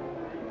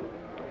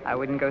 I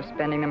wouldn't go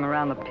spending them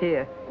around the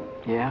pier.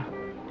 Yeah?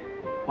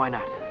 Why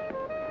not?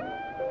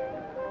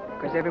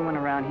 Because everyone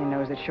around here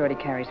knows that Shorty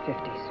carries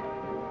 50s.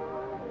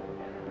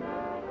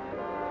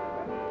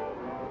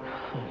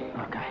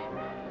 Look,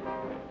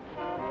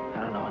 I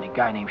don't know any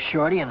guy named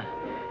Shorty, and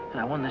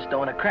I won this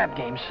dough in a crap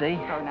game, see?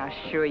 Oh, now,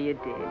 sure you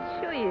did.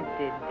 Sure you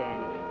did,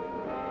 Danny.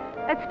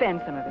 Let's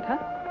spend some of it, huh?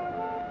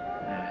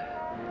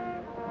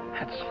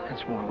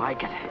 That's more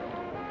like it.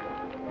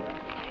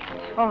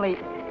 Only,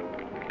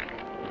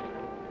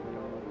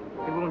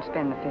 we won't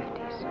spend the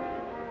 50s,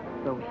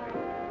 will we?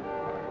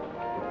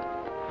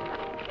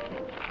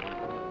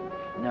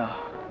 No.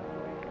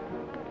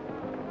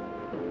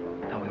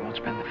 No, we won't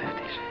spend the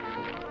 50s.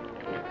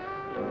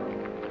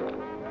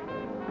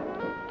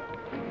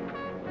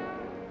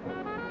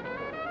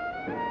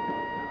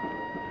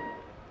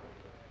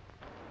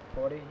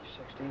 $40, $60,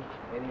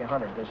 $80,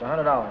 $100. There's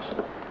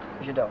 $100.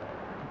 Here's your dough.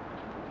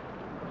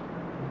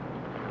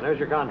 There's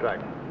your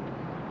contract.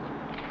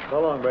 So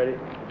long, Brady.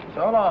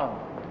 So long.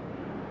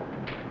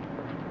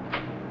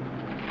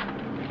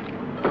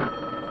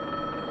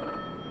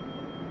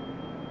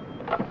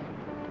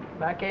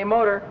 Mackay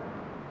Motor.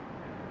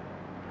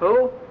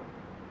 Who?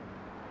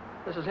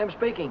 This is him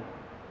speaking.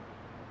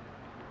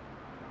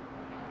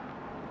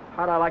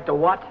 How'd I like to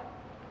what?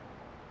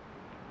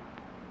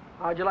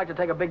 How'd you like to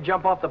take a big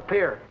jump off the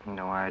pier?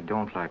 No, I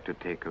don't like to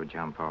take a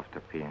jump off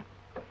the pier.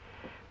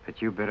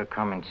 But you better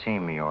come and see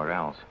me, or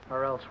else.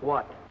 Or else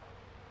what?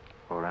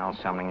 Or else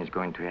something is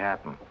going to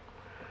happen.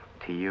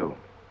 To you.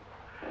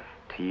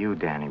 To you,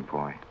 Danny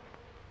boy.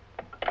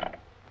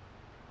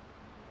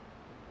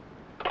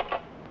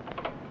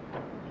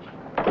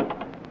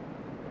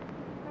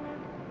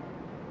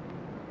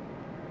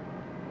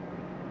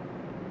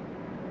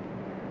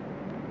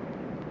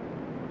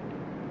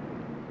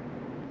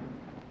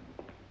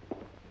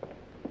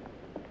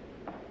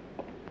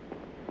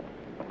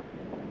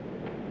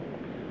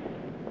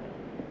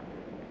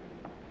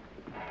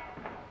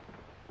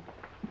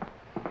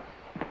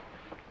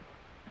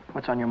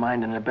 What's on your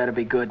mind, and it better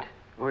be good.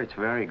 Oh, it's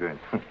very good.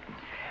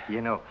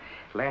 You know,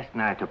 last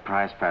night a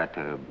prize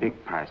fighter, a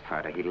big prize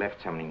fighter, he left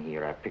something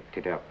here. I picked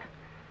it up.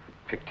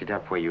 Picked it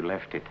up where you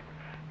left it.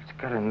 It's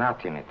got a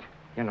knot in it.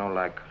 You know,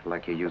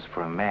 like you use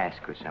for a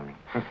mask or something.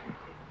 I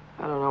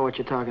don't know what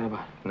you're talking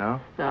about. No?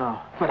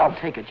 No, but I'll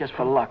take it just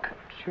for luck.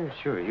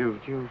 Sure.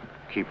 You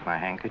keep my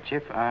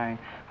handkerchief. I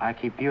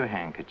keep your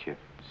handkerchief.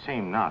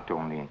 Same knot,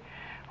 only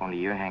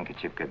your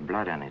handkerchief got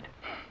blood on it.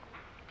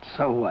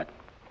 So what?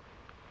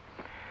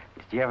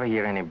 Did you ever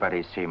hear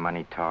anybody say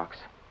money talks?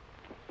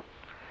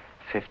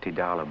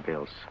 $50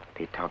 bills.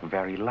 They talk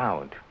very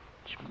loud.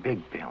 It's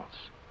big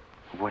bills.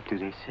 What do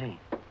they say?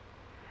 It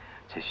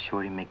says,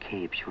 Shorty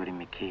McCabe, Shorty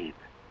McCabe.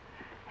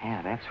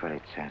 Yeah, that's what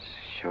it says.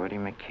 Shorty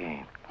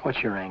McCabe. What's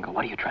your angle?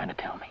 What are you trying to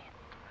tell me?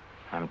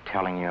 I'm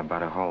telling you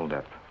about a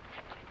holdup.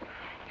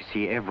 You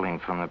see, Evelyn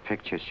from the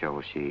picture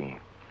show, she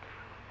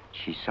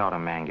saw the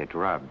man get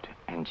robbed,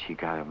 and she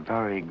got a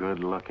very good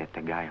look at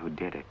the guy who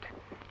did it.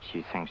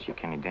 She thinks you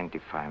can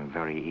identify him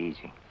very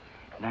easy.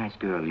 Nice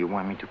girl. You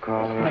want me to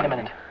call her? Wait a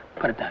minute.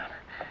 Put it down.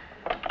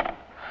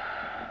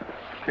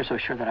 If you're so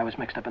sure that I was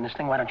mixed up in this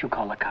thing, why don't you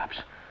call the cops?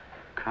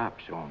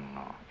 Cops? Oh,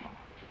 no.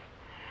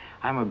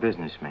 I'm a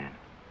businessman.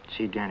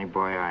 See, Danny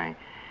boy, I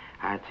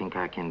think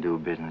I can do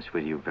business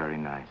with you very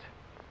nice.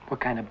 What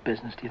kind of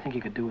business do you think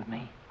you could do with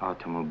me?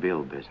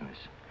 Automobile business.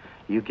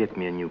 You get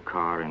me a new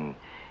car, and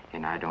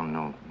I don't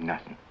know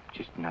nothing.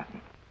 Just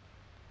nothing.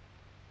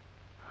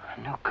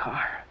 A new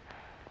car?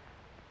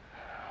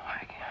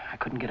 I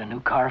couldn't get a new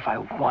car if I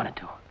wanted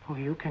to. Oh,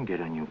 you can get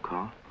a new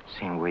car.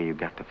 Same way you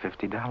got the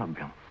 $50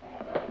 bill.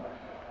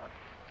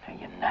 Are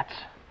you nuts?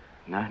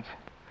 Nuts?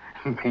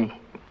 Me?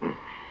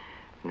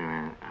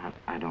 No,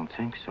 I don't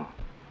think so.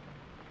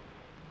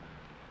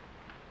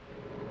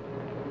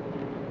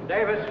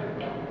 Davis?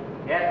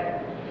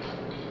 Yes?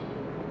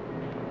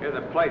 Here are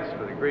the plates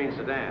for the green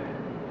sedan.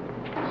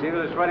 See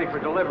that it's ready for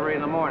delivery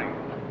in the morning.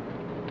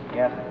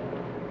 Yes.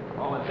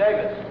 Oh, and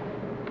Davis,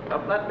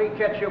 But let me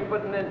catch you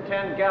putting in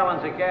 10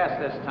 gallons of gas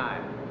this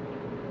time.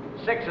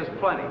 6 is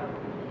plenty.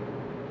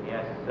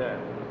 Yes, sir.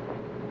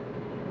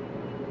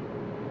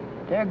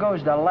 There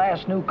goes the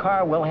last new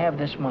car we'll have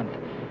this month.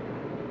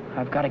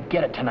 I've got to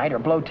get it tonight or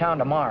blow town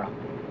tomorrow.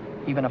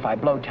 Even if I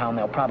blow town,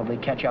 they'll probably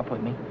catch up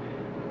with me.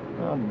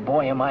 Oh,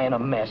 boy, am I in a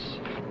mess.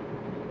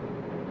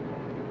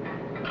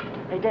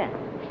 Hey, Dan,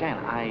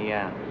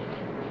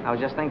 I was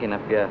just thinking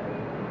if you're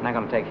not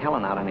going to take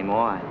Helen out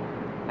anymore,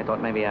 I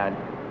thought maybe I'd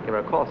give her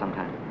a call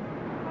sometime.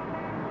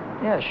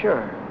 Yeah,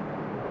 sure.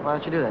 Why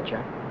don't you do that,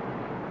 Jack?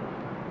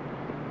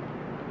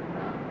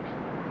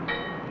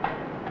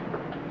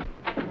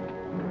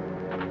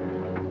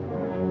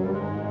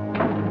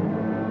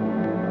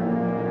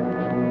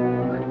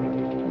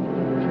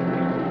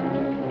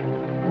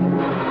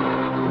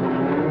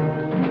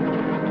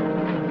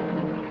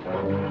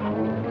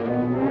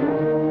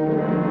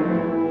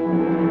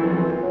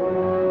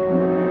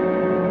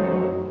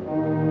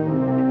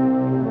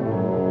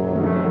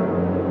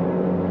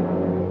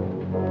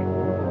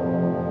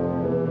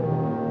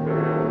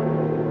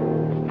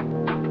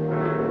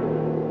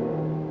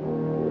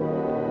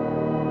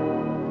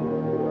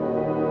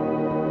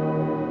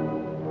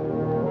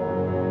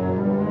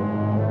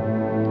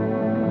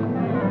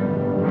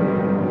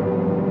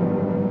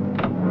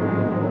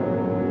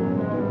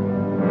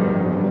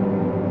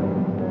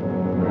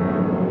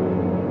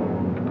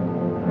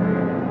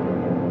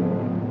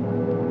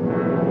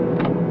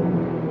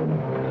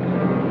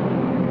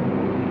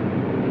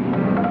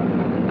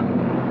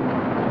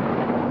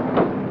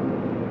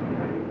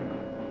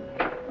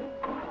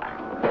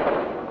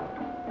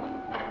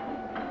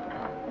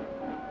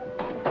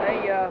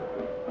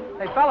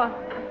 Hey, fella.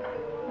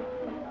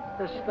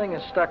 This thing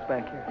is stuck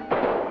back here.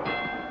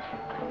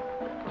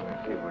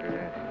 Let's see what it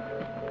is.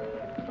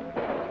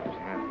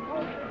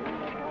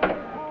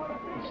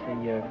 It's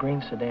the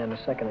green sedan, the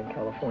 2nd in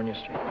California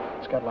Street.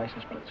 It's got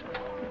license plates.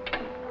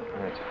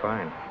 That's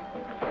fine.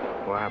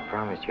 Well, I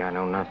promise you I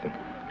know nothing.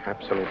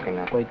 Absolutely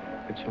nothing. Wait.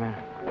 What's the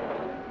matter?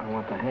 I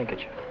want the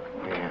handkerchief.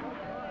 Yeah.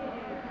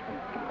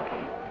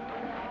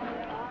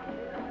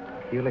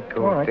 You let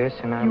go All of right. this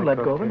and I'll You let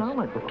go of it this. and I'll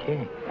let go.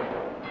 Okay.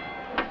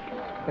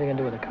 What are you going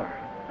to do with the car?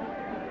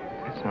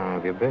 That's none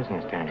of your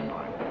business, Danny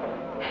boy.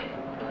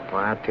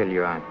 Well, I'll tell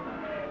you, I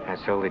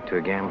sold it to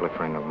a gambler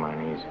friend of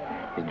mine.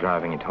 He's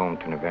driving it home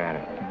to Nevada.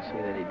 I'll see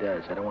that he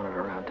does. I don't want it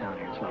around town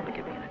here. It's liable to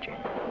get me in a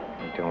jam.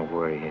 Don't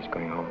worry, he's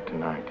going home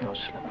tonight. No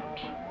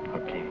slip-ups.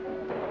 Okay.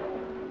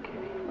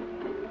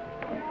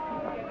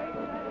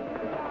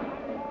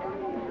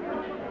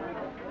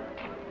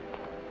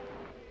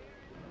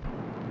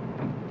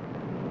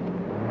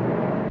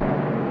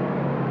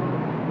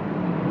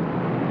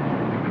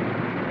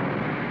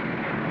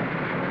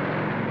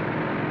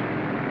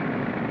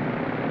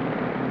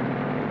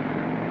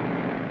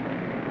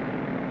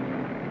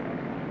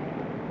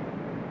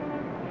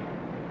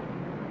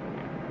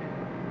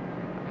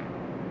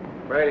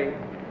 Brady.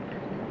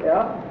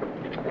 Yeah?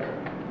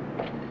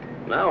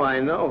 Now I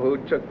know who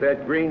took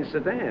that green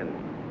sedan.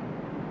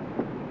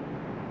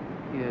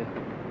 You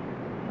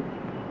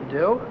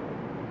do?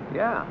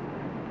 Yeah.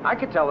 I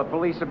could tell the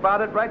police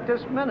about it right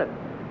this minute.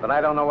 But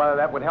I don't know whether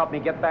that would help me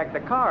get back the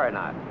car or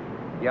not.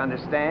 You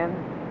understand?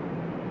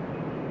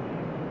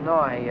 No,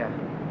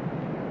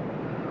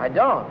 I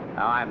don't.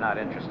 Now, I'm not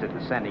interested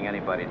in sending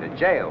anybody to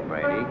jail,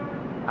 Brady.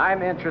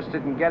 I'm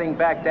interested in getting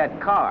back that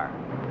car.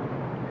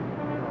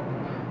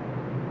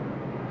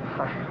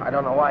 I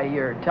don't know why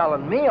you're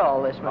telling me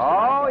all this, Mr.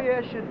 Oh,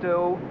 yes, you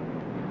do.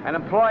 An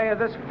employee of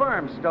this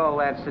firm stole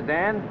that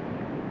sedan,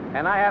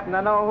 and I happen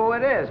to know who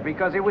it is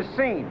because it was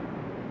seen.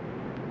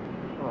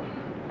 Well,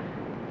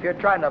 if you're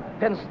trying to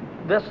pin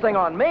this thing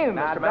on me,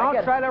 Now, Mr. don't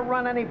Mackett. try to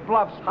run any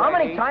bluffs, Brady. How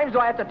many times do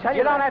I have to tell you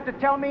You don't that? have to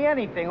tell me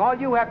anything. All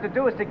you have to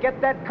do is to get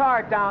that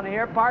car down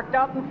here, parked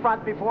out in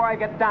front before I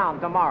get down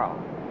tomorrow.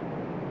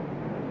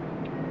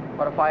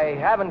 What if I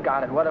haven't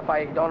got it? What if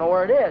I don't know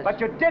where it is? But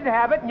you did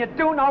have it, and you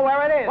do know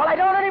where it is. Well, I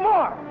don't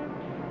anymore.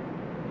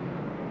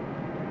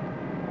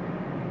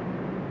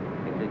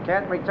 If you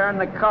can't return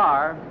the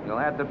car, you'll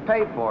have to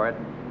pay for it.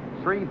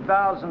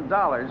 $3,000.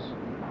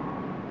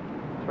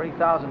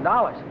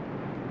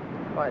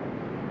 $3,000? What?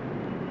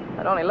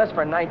 I'd only list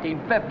for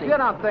 $1,950. You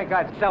don't think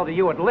I'd sell to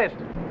you at list?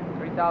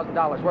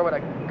 $3,000. Where would a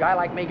guy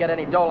like me get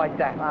any dough like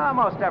that?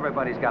 Most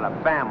everybody's got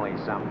a family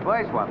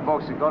someplace. Well,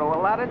 folks would go to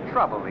a lot of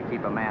trouble to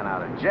keep a man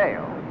out of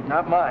jail.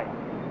 Not mine.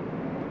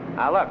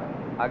 Now, look,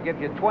 I'll give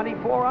you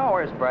 24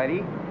 hours,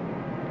 Brady.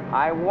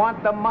 I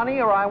want the money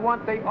or I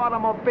want the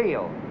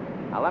automobile.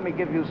 Now, let me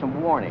give you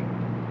some warning.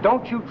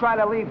 Don't you try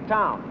to leave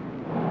town.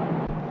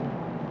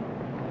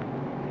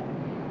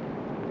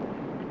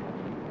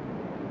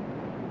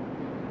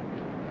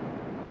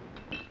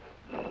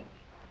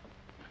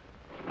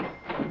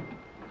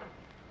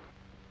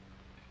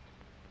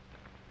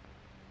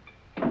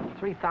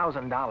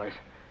 $3,000.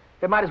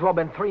 It might as well have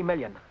been $3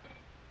 million.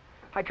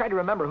 I tried to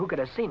remember who could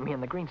have seen me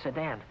in the green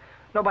sedan.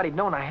 Nobody'd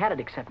known I had it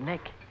except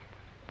Nick.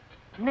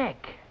 Nick.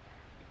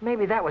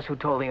 Maybe that was who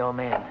told the old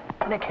man.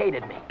 Nick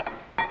hated me.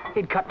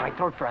 He'd cut my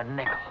throat for a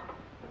nickel.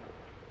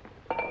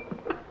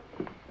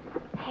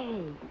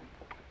 Hey,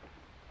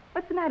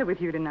 what's the matter with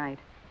you tonight?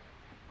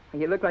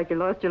 You look like you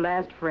lost your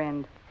last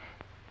friend.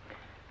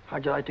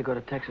 How'd you like to go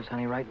to Texas,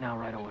 honey, right now,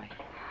 right away?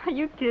 Are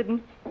you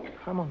kidding?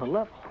 I'm on the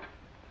level.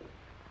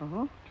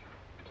 Oh?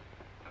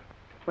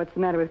 What's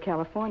the matter with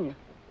California?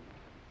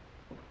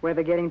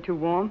 Weather getting too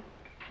warm?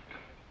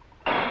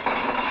 Tell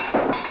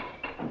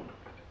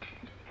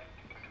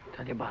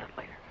you about it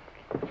later.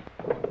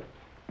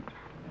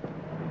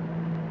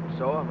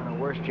 So, I'm in a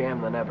worse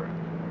jam than ever.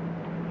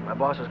 My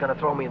boss is going to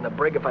throw me in the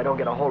brig if I don't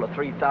get a hold of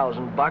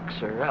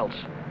 $3,000 or else.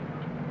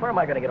 Where am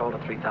I going to get a hold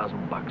of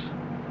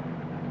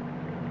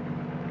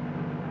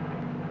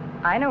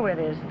 $3,000? I know where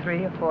there's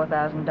 $3,000 or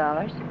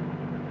 $4,000.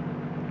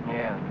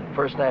 Yeah,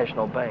 First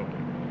National Bank.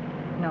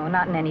 No,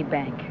 not in any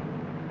bank.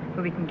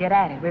 But we can get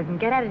at it. We can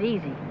get at it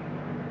easy.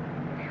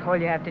 All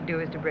you have to do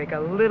is to break a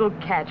little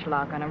catch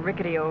lock on a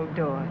rickety old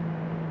door.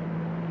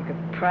 You could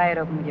pry it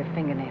open with your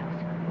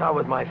fingernails. Not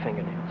with my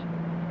fingernails.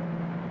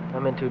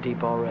 I'm in too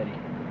deep already.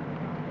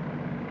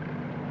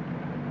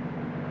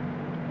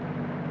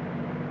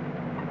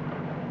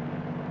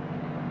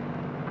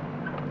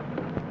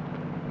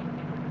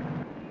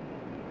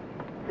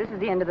 This is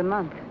the end of the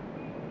month.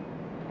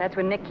 That's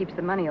when Nick keeps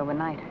the money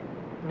overnight.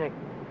 Nick?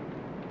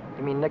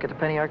 You mean Nick at the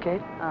Penny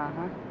Arcade?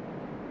 Uh-huh.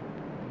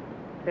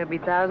 There'll be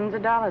thousands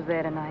of dollars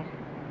there tonight.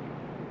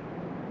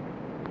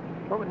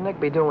 What would Nick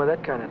be doing with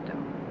that kind of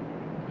dough?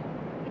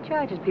 He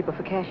charges people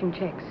for cashing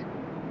checks.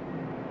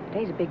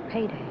 Today's a big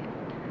payday.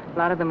 A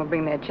lot of them will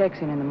bring their checks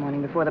in the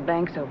morning before the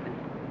banks open.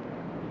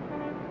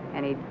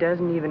 And he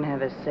doesn't even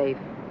have a safe.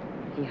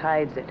 He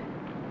hides it.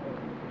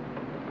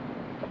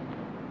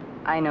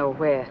 I know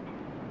where.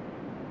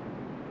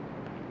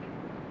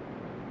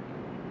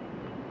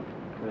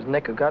 It was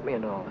Nick who got me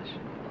into all this.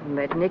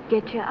 Let Nick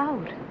get you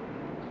out.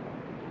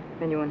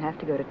 Then you won't have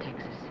to go to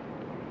Texas.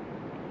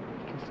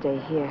 You can stay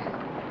here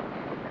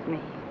with me.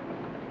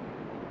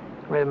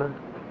 Wait a minute.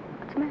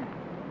 What's the matter?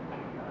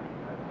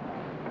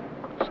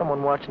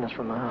 Someone watching us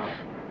from the house.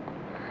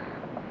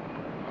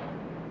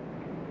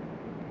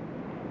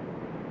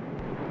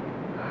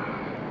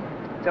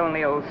 It's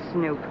only old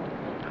Snoop.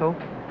 Who?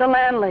 The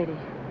landlady.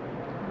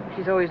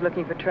 She's always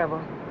looking for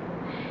trouble.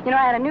 You know,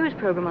 I had a news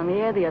program on the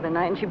air the other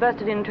night, and she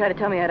busted in and tried to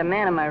tell me I had a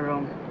man in my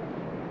room.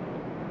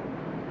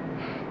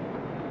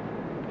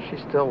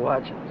 She's still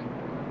watching us.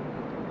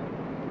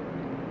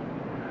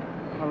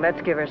 Well,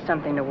 let's give her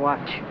something to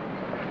watch.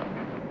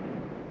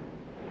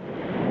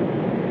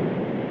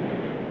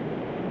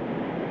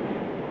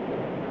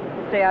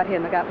 Stay out here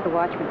and look out for the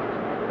watchman.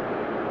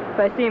 If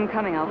I see him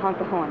coming, I'll honk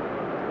the horn.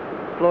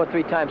 Blow it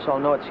 3 times so I'll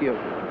know it's you.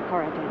 All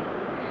right, Danny.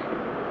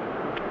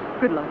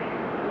 Good luck.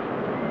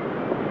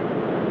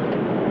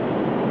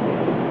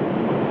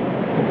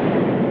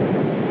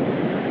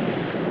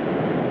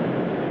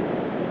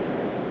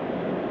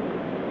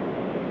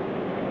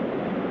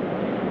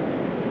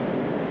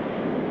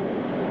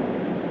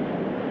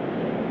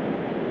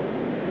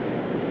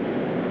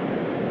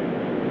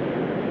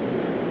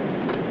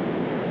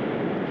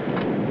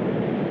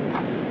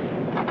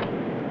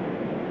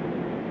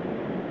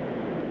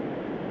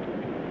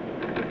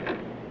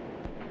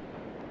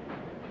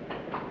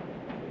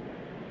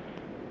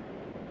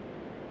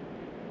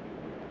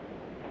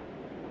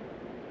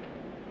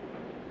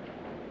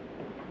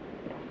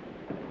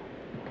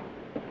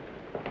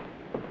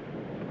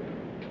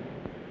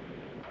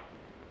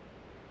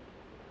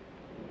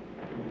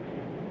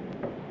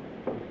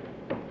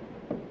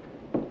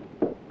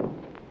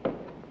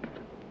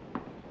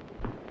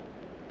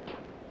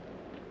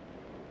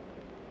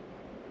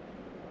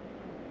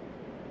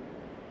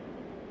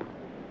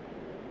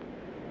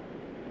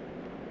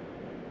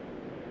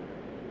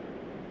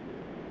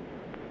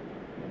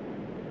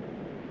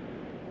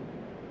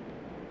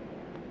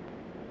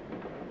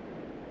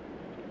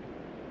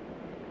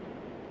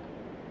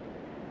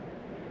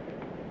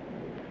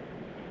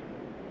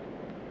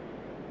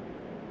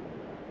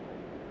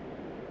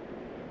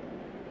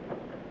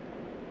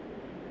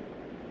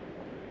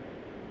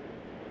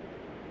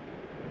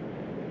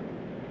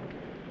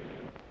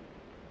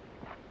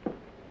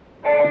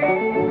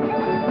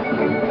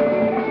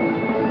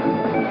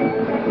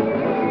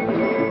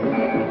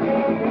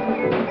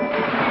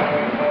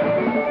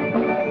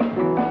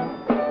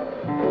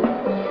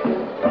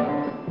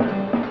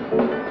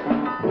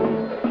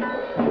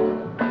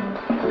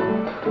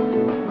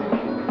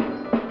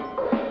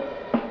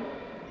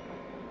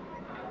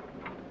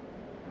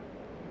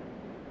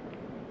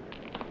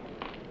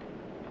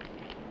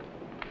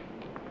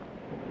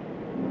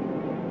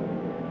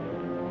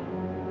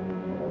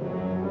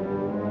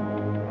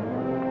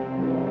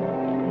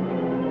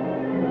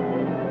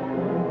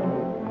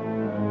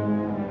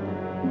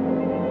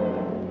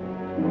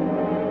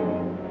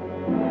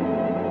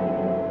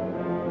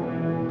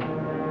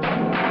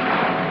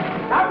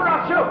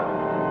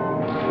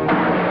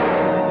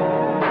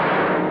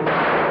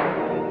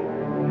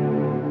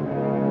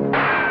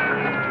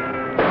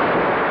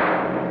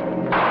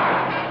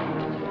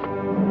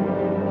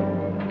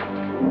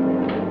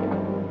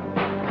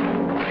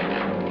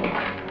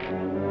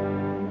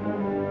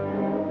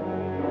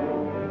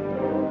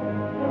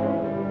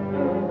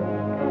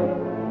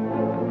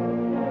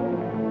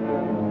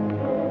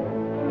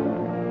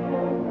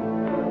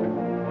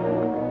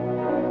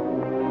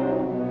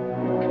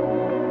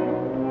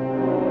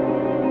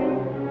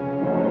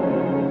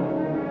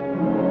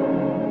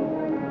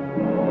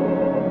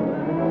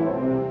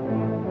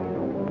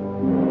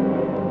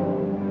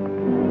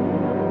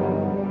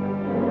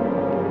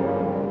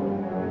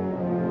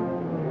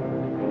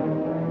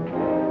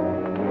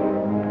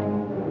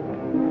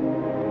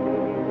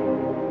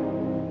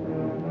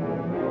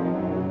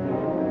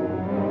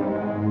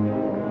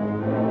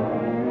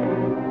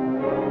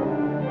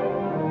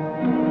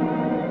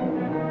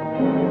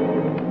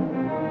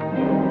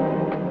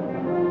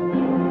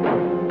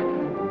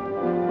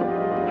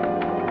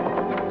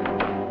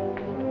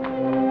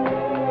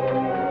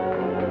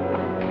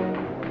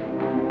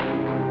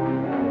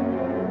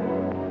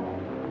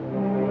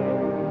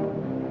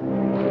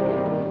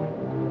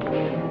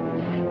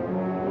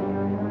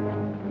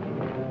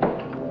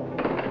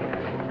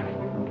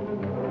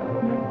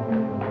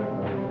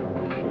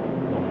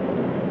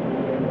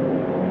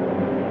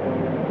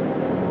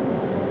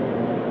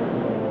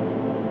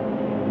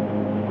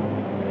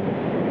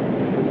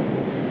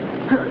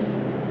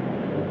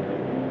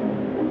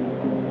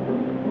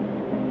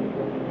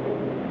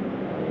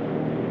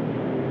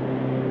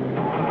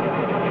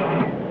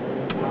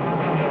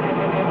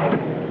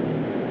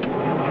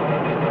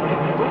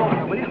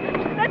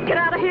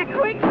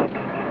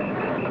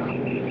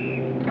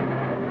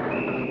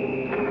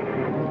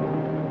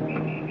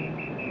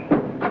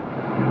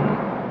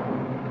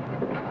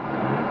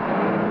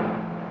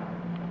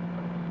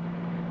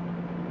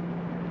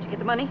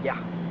 money? Yeah.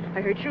 I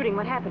heard shooting.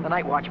 What happened? The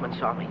night watchman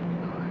saw me.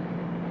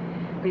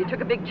 Well, you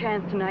took a big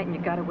chance tonight and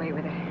you got away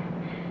with it.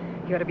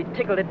 You ought to be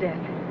tickled to death.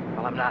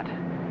 Well, I'm not.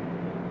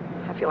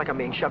 I feel like I'm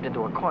being shoved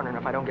into a corner, and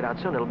if I don't get out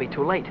soon, it'll be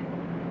too late.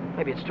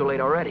 Maybe it's too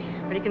late already.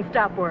 But you can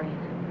stop worrying.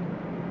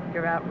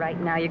 You're out right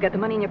now. You got the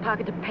money in your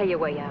pocket to pay your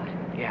way out.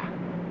 Yeah.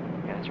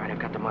 Yeah, that's right. I've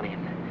got the money,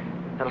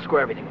 and that'll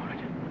square everything on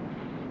it.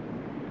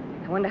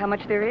 I wonder how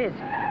much there is.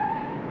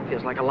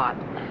 Feels like a lot.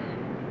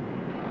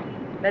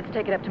 Let's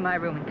take it up to my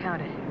room and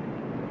count it.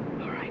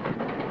 All right.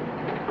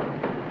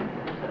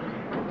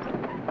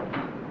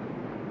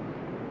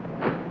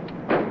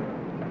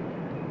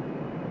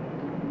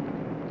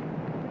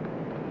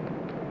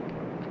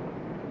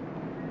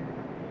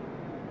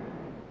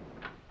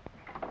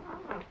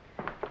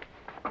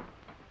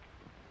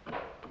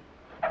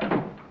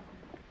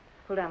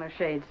 Pull down those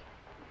shades.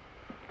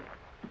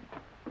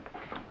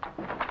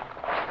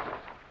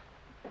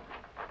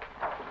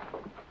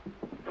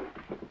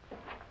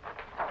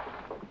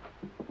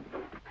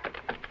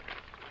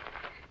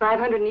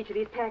 $500 in each of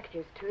these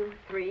packages. 2,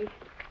 3,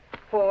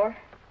 4,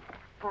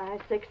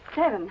 5, 6,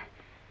 7.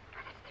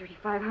 That's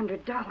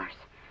 $3,500.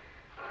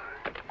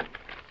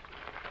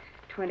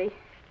 20,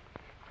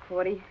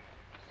 40,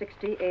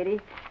 60, 80,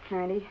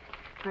 90,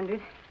 100,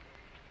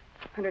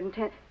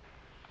 110.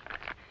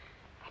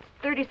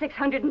 That's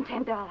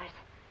 $3,610.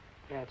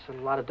 Yeah, it's a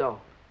lot of dough.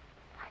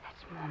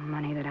 That's more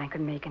money than I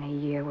could make in a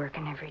year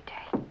working every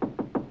day.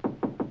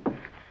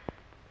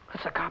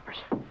 What's the coppers?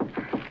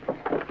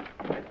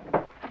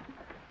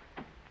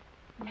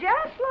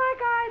 Just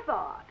like I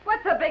thought.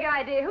 What's the big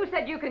idea? Who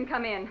said you can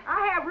come in?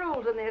 I have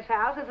rules in this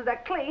house. This is a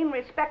clean,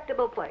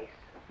 respectable place.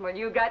 Well,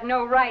 you got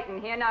no right in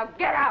here. Now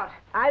get out.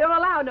 I don't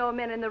allow no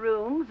men in the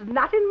rooms,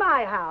 not in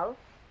my house.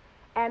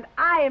 And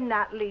I am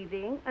not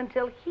leaving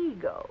until he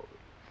goes.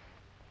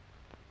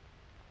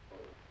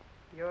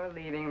 You're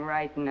leaving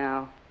right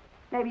now.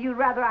 Maybe you'd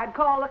rather I'd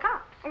call the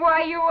cops.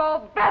 Why, you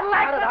old Cut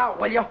bedlack! it out,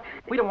 will you?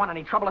 We don't want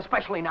any trouble,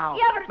 especially now.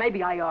 Yeah, but...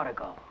 Maybe I ought to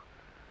go.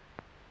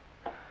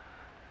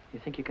 You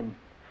think you can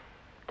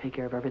take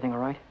care of everything all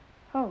right?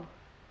 Oh.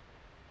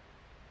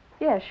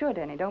 Yeah, sure,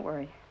 Danny. Don't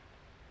worry.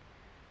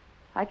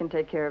 I can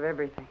take care of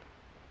everything.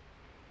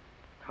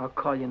 I'll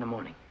call you in the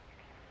morning.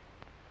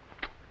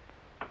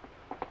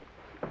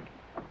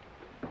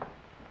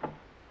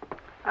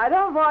 I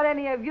don't want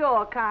any of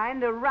your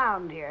kind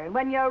around here. And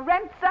when your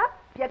rent's up,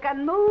 you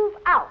can move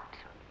out.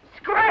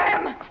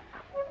 Scram!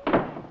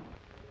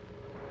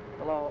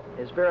 Hello.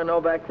 Is Vera No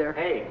back there?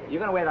 Hey, you're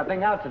going to wear that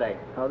thing out today.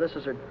 Oh, this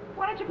is her...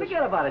 Why don't you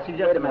forget about it? She's Wait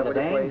just a minute,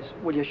 another will you, day.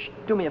 please? Will you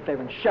do me a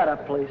favor and shut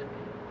up, please?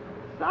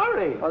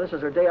 Sorry. Oh, this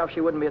is her day off.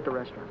 She wouldn't be at the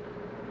restaurant.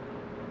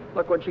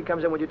 Look, when she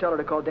comes in, would you tell her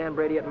to call Dan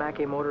Brady at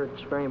Mackey Motor?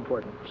 It's very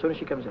important. As soon as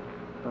she comes in.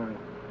 All right.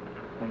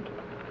 Thank you.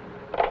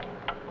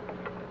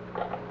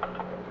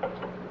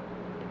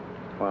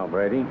 Well,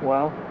 Brady,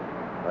 Well?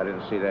 I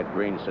didn't see that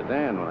green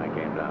sedan when I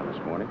came down this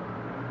morning.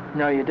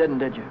 No, you didn't,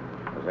 did you?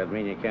 Does that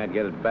mean you can't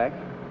get it back?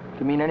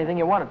 You mean anything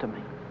you want it to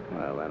mean?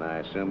 Well, then I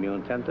assume you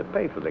intend to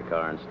pay for the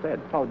car instead.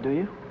 Oh, do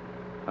you?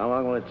 How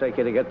long will it take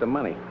you to get the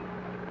money?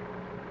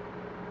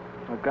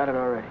 I've got it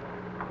already.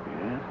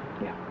 Yeah?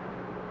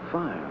 Yeah.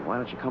 Fine. Why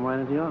don't you come right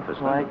into the office?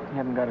 Well, I now?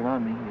 haven't got it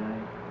on me.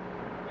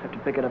 I have to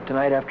pick it up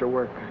tonight after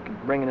work. I can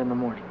bring it in the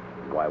morning.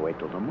 Why wait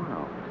till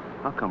tomorrow?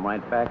 I'll come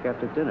right back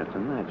after dinner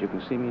tonight. You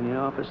can see me in the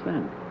office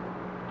then.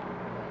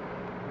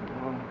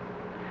 Well,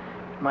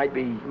 might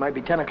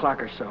be 10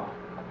 o'clock or so.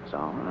 It's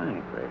all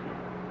right, Brady.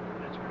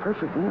 It's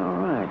perfectly all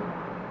right.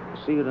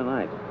 I'll see you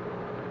tonight.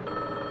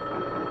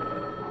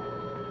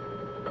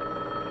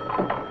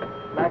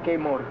 Mackey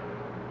Motor.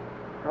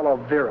 Hello,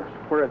 Vera.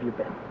 Where have you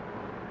been?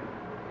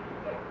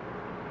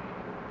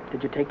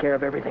 Did you take care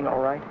of everything all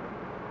right?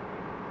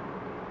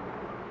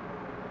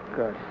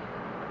 Good.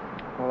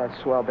 Well,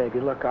 that's swell, baby.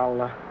 Look,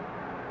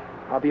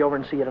 I'll be over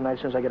and see you tonight as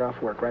soon as I get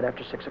off work, right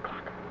after 6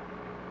 o'clock.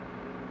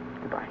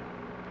 Goodbye.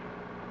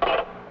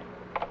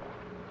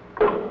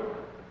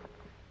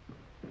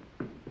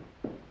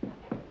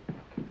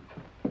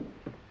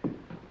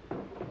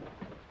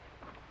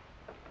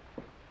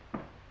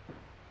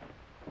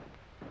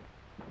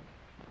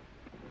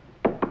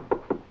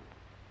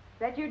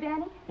 That you,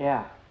 Danny?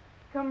 Yeah.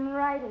 Come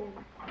right in.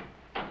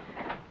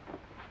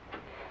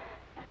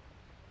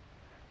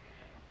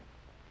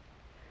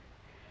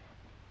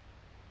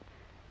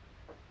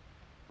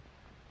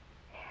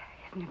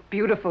 Isn't it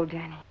beautiful,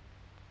 Danny?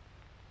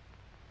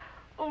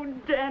 Oh,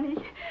 Danny,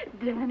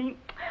 Danny,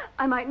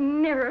 I might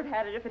never have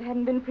had it if it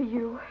hadn't been for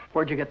you.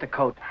 Where'd you get the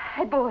coat?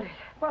 I bought it.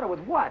 Bought it with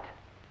what?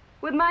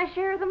 With my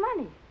share of the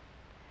money.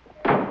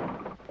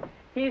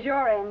 Here's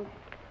your end.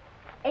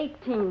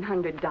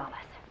 $1,800.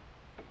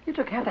 You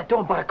took half that dough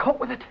and bought a coat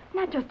with it?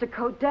 Not just a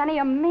coat, Danny,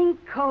 a mink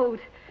coat.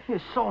 You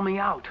sold me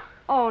out.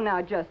 Oh,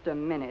 now, just a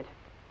minute.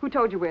 Who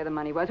told you where the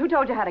money was? Who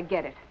told you how to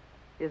get it?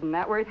 Isn't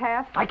that worth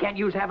half? I can't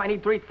use half. I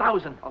need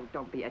 3,000. Oh,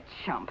 don't be a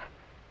chump.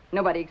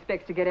 Nobody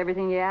expects to get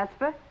everything you ask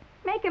for.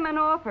 Make him an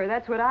offer.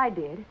 That's what I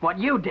did. What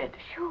you did?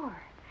 Sure.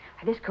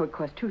 This coat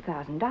cost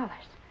 $2,000.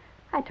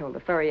 I told the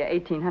furrier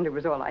 $1,800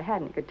 was all I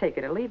had, and he could take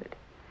it or leave it.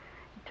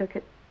 took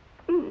it.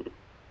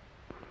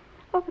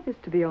 Offer this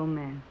to the old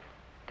man.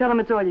 Tell him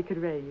it's all you could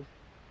raise.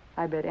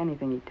 I bet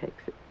anything he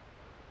takes it.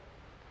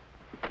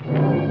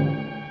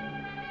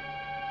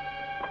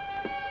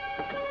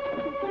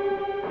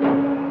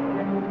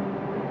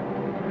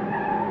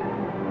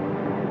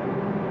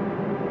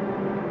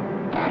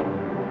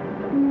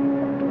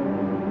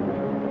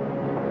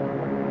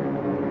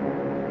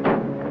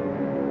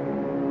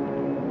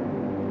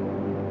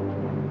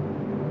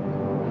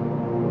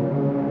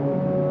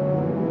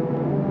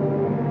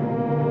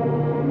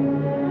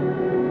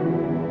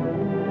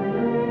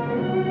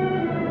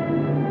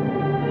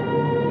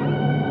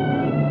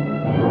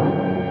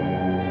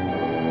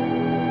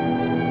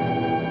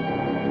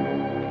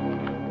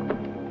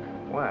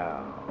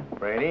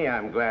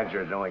 I'm glad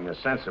you're doing the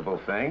sensible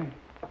thing.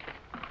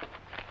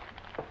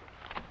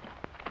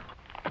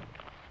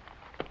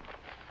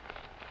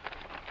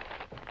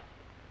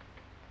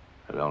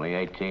 There's only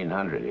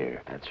 1,800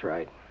 here. That's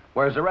right.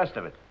 Where's the rest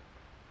of it?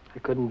 I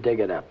couldn't dig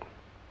it up.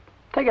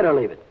 Take it or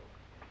leave it.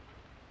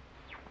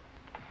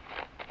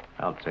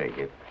 I'll take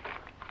it.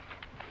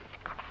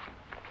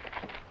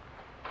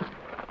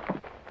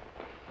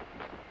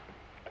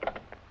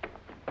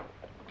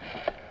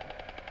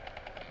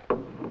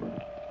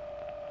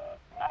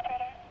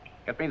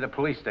 Get me the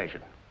police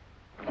station.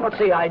 What's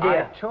the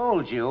idea? I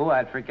told you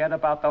I'd forget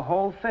about the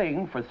whole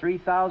thing for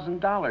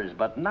 $3,000,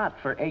 but not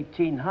for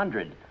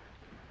 $1,800.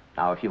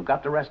 Now, if you've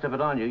got the rest of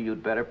it on you,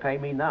 you'd better pay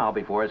me now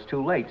before it's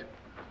too late.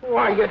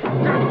 Why, you...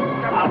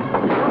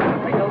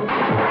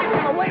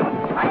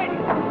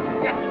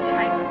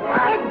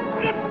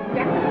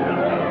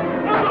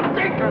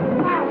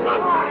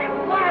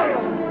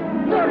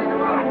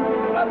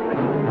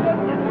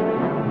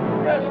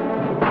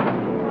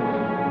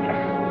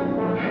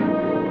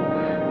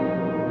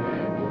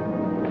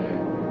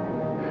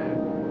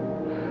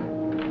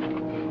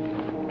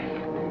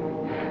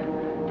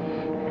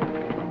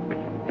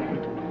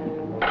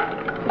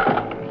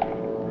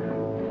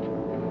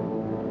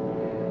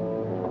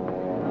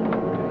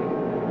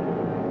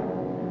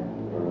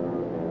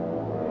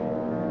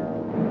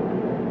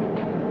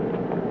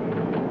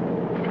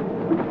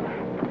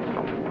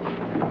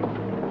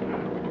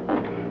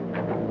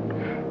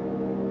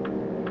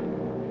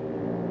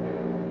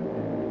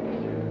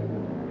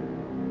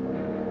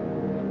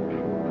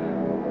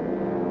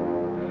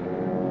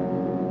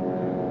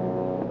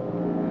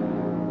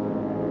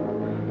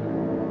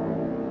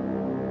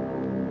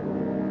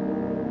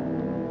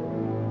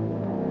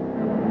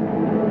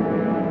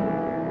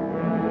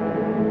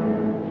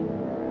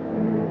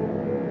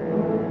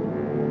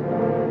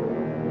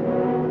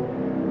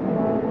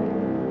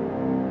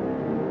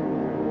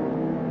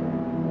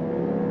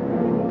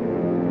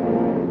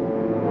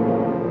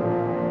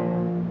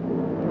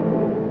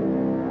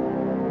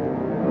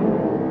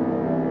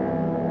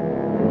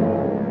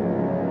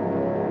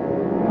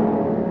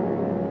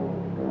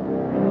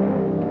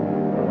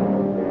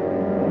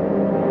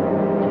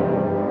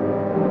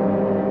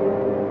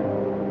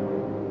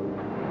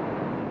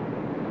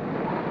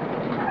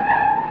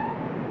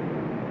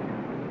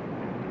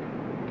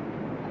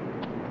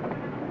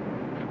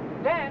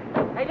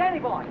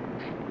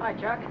 Hi,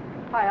 Chuck.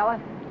 Hi,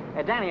 Ellen.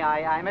 Danny,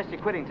 I missed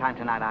your quitting time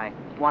tonight. I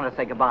wanted to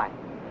say goodbye.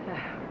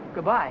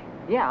 Goodbye?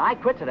 Yeah, I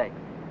quit today.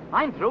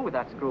 I'm through with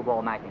that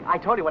screwball Mackie. I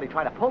told you what he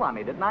tried to pull on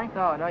me, didn't I?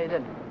 No, you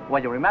didn't.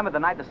 Well, you remember the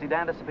night the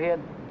sedan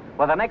disappeared?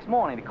 Well, the next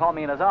morning he called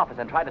me in his office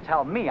and tried to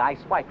tell me I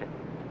swiped it.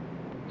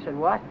 He said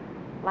what?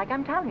 Like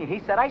I'm telling you,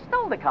 he said I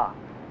stole the car.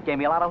 Gave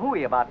me a lot of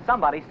hooey about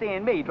somebody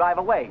seeing me drive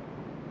away.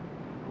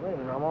 Wait a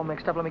minute, I'm all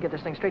mixed up. Let me get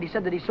this thing straight. He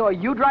said that he saw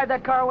you drive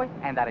that car away?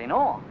 And that ain't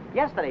all.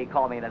 Yesterday he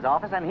called me in his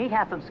office and he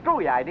had some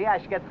screwy idea I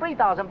should get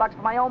 $3,000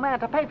 for my old man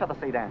to pay for the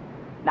sedan.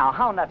 Now,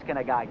 how nuts can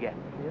a guy get?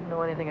 He didn't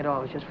know anything at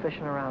all. He was just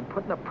fishing around,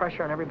 putting the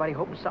pressure on everybody,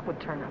 hoping something would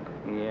turn up.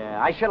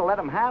 Yeah, I should have let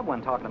him have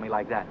one talking to me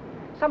like that.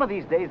 Some of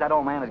these days, that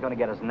old man is going to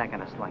get his neck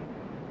in a sling.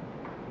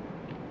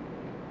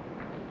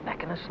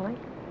 Neck in a sling?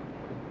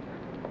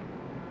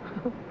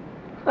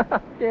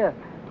 Yeah.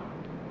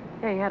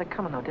 Yeah, he had it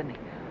coming, though, didn't he?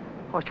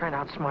 Always trying to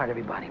outsmart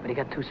everybody, but he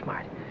got too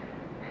smart.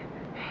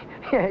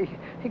 Yeah,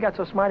 he got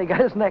so smart he got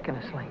his neck in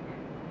a sling.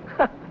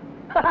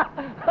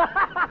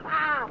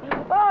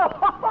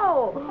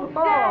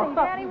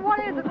 Danny, what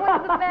is it?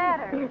 What's the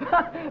matter?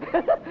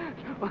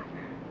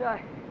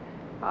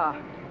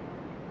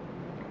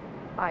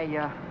 I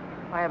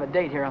have a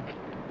date here.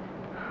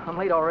 I'm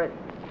late already.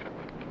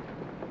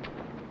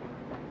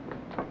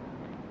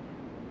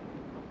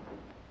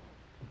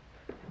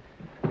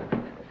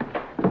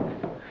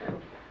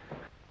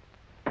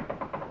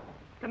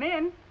 Come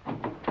in.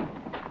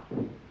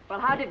 Well,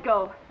 how'd it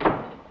go?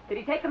 Did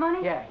he take the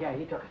money? Yeah,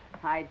 he took it.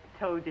 I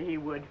told you he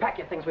would. Pack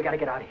your things, we gotta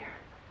get out of here.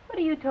 What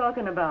are you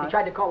talking about? He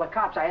tried to call the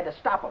cops. I had to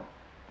stop him.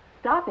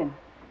 Stop him?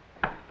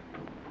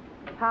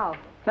 How?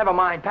 Never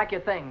mind, pack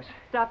your things.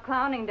 Stop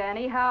clowning,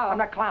 Danny. How? I'm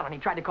not clowning. He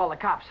tried to call the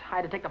cops. I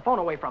had to take the phone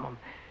away from him.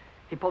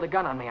 He pulled a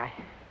gun on me. I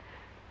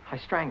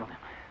strangled him.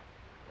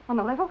 On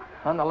the level?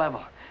 On the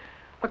level.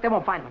 Look, they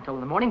won't find him until in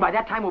the morning. By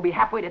that time, we'll be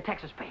halfway to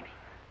Texas, baby.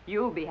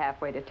 You'll be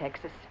halfway to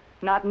Texas.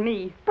 Not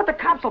me. But the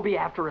cops will be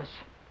after us.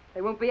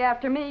 They won't be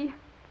after me.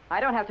 I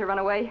don't have to run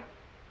away.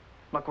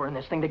 Look, we're in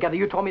this thing together.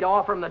 You told me to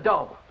offer him the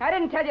dough. I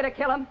didn't tell you to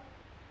kill him.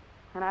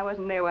 And I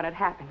wasn't there when it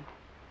happened.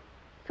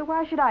 So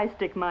why should I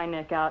stick my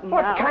neck out now?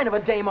 What kind of a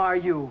dame are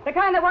you? The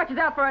kind that watches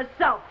out for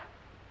herself.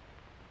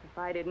 If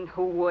I didn't,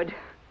 who would?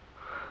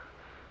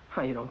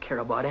 Oh, you don't care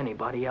about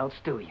anybody else,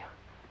 do you?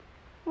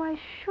 Why,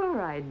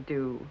 sure I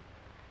do.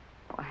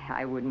 Why,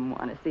 I wouldn't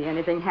want to see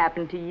anything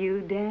happen to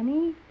you,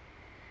 Danny.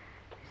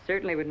 I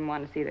certainly wouldn't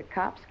want to see the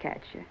cops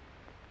catch you.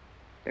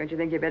 Don't you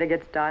think you better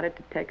get started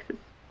to Texas?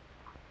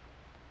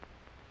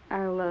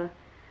 I'll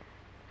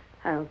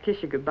kiss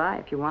you goodbye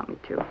if you want me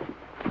to.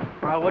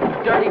 Or I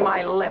wouldn't dirty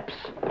my lips.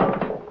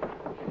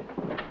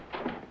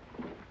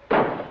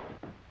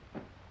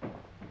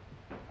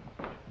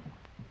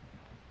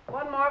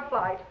 One more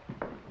flight.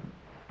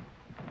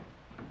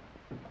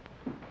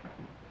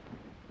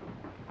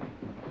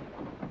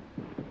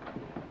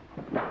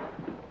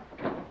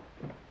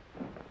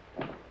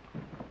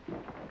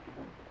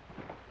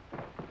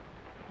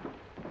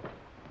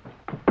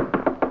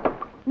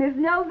 Miss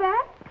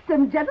Novak,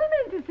 some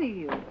gentlemen to see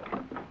you.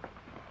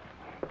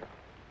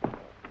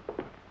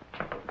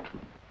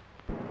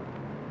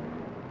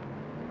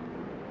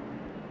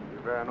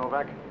 You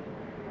Novak?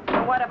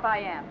 Well, what if I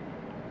am?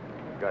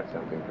 Got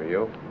something for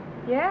you.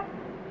 Yeah?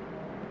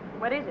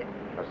 What is it?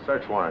 A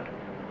search warrant.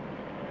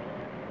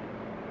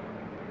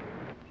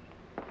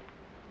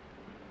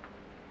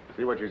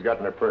 See what she's got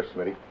in her purse,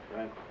 Smitty.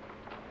 Right.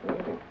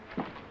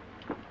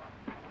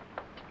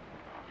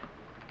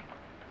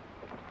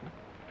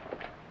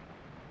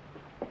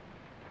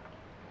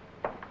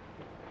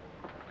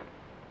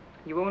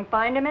 You won't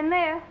find him in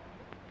there.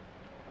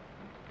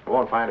 You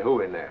won't find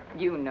who in there?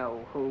 You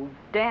know who.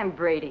 Dan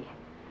Brady.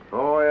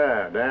 Oh,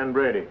 yeah, Dan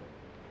Brady.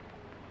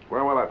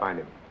 Where will I find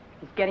him?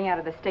 He's getting out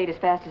of the state as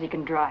fast as he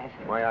can drive.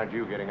 Why aren't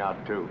you getting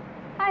out, too?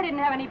 I didn't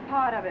have any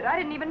part of it. I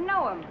didn't even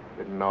know him.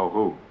 Didn't know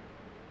who.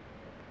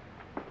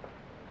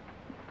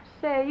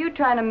 Say, you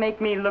trying to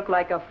make me look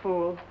like a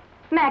fool.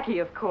 Mackey,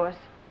 of course.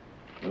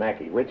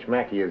 Mackey. Which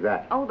Mackey is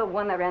that? Oh, the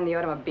one that ran the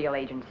automobile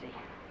agency.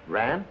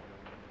 Ran?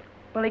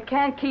 Well, he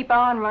can't keep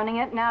on running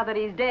it now that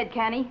he's dead,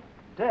 can he?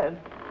 Dead?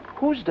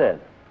 Who's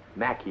dead?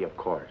 Mackey, of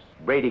course.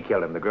 Brady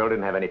killed him. The girl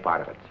didn't have any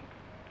part of it.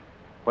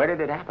 Where did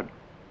it happen?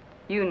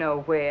 You know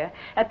where.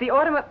 At the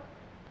automobile...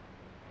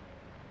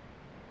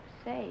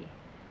 Say,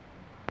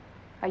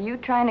 are you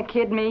trying to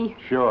kid me?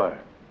 Sure.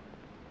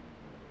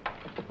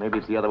 Maybe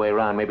it's the other way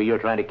around. Maybe you're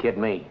trying to kid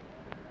me.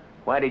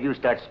 Why did you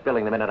start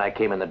spilling the minute I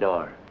came in the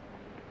door?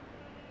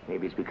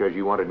 Maybe it's because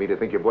you wanted me to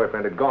think your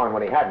boyfriend had gone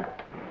when he hadn't.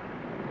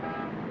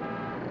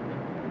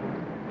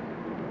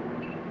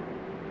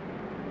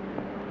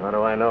 How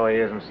do I know he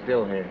isn't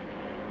still here?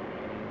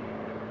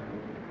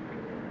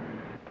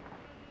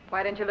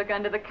 Why didn't you look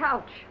under the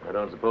couch? I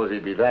don't suppose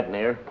he'd be that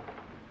near.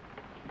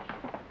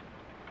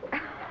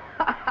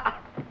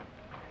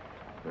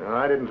 No,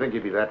 I didn't think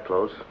he'd be that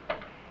close.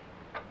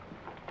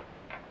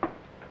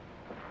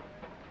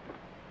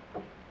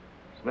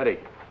 Smitty.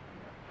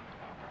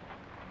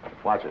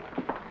 Watch it.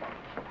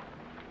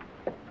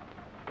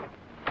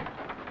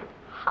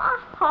 Ha,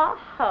 ha,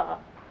 ha.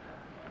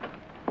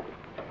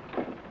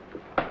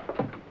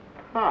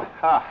 Ha,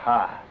 ha,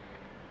 ha.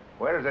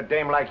 Where does a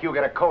dame like you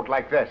get a coat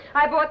like this?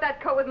 I bought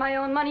that coat with my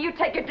own money. You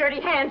take your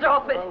dirty hands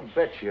off it. I'll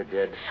bet you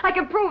did. I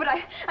can prove it.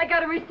 I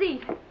got a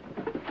receipt.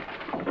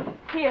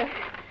 Here.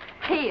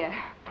 Here.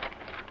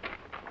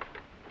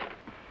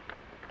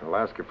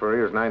 Alaska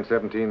Furrier's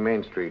 917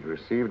 Main Street.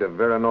 Received of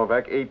Vera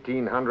Novak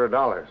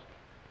 $1,800.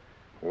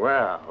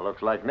 Well,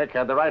 looks like Nick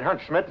had the right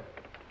hunch, Schmidt.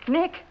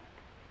 Nick?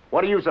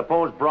 What do you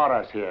suppose brought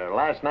us here?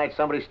 Last night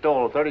somebody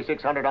stole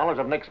 $3,600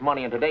 of Nick's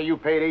money, and today you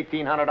paid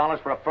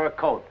 $1,800 for a fur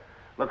coat.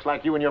 Looks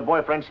like you and your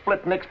boyfriend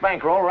split Nick's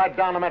bankroll right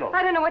down the middle.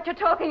 I don't know what you're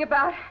talking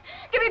about.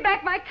 Give me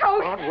back my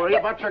coat. Don't worry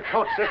about your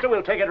coat, sister.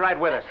 We'll take it right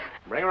with us.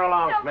 Bring her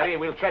along, Smitty.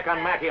 We'll check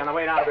on Mackey on the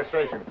way down to the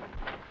station.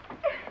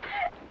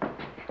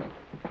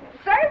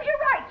 Serves you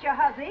right, you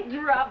hussy.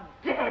 Drop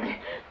dead.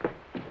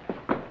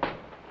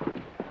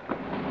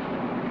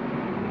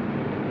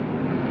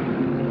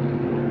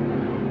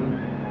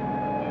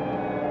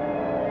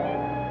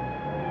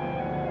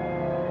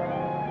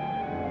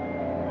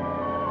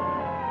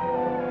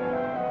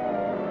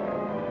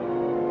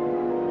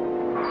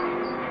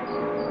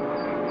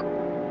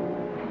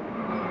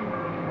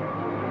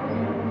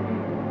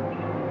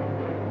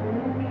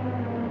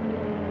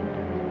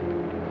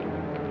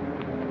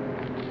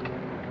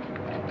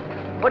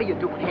 What are you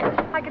doing here?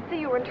 I could see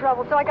you were in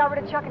trouble, so I got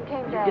rid of Chuck and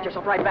came down. Get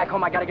yourself right back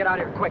home. I gotta get out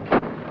of here quick.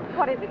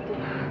 What is it,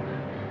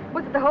 dear?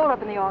 Was it the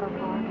holdup in the auto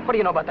park? What do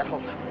you know about that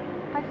holdup?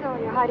 I saw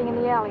you hiding in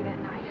the alley that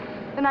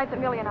night. The night that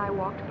Millie and I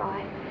walked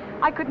by.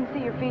 I couldn't see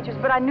your features,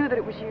 but I knew that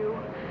it was you.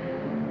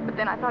 But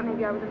then I thought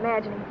maybe I was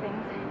imagining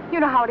things.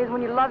 You know how it is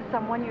when you love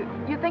someone.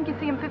 You think you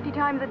see him 50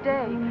 times a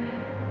day.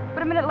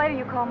 But a minute later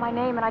you called my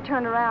name, and I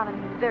turned around,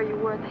 and there you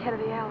were at the head of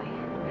the alley.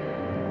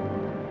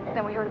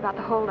 Then we heard about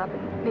the holdup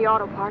in the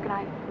auto park, and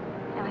I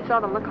saw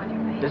the look on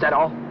your face. Is that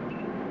all?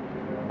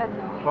 That's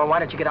all. Well, why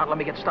don't you get out and let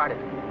me get started?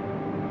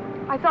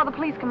 I saw the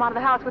police come out of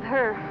the house with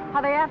her.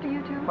 Are they after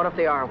you, too? What if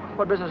they are?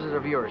 What business is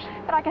of yours?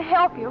 But I can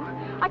help you.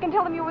 I can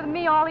tell them you were with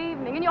me all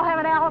evening, and you'll have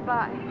an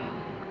alibi.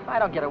 I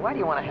don't get it. Why do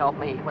you want to help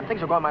me? When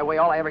things were going my way,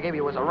 all I ever gave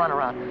you was a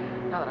runaround.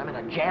 Now that I'm in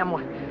a jam,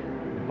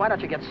 why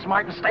don't you get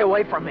smart and stay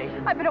away from me?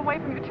 I've been away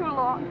from you too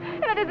long,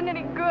 and it isn't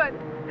any good.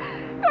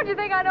 Don't you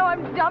think I know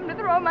I'm dumb to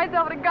throw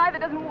myself at a guy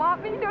that doesn't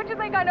want me? Don't you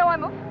think I know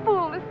I'm a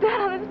fool to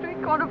stand on a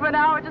street corner for an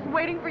hour just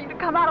waiting for you to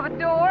come out of a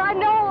door? I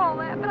know all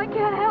that, but I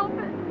can't help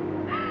it.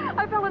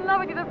 I fell in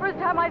love with you the first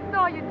time I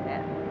saw you,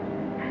 Ted.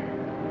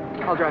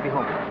 I'll drive you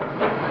home.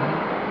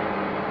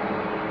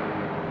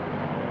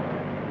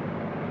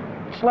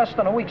 It's less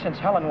than a week since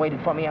Helen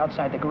waited for me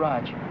outside the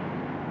garage.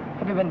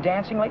 Have you been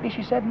dancing lately,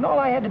 she said, and all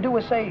I had to do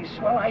was say,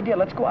 swell idea,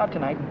 let's go out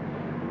tonight.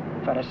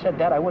 If I'd have said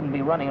that, I wouldn't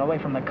be running away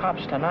from the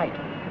cops tonight,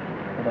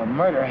 with a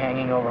murder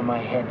hanging over my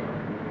head.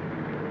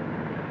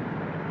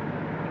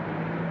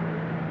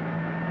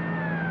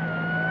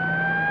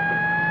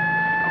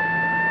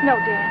 No,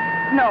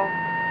 Dan, no.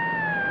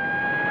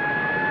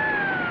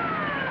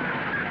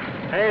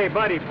 Hey,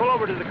 buddy, pull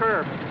over to the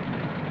curb.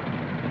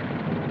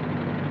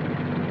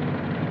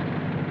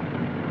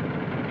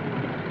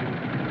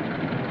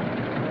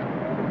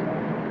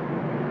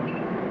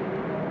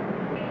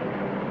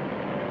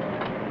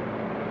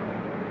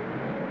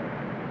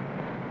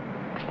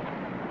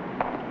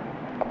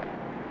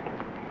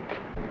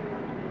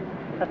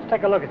 Let's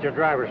take a look at your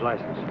driver's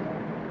license.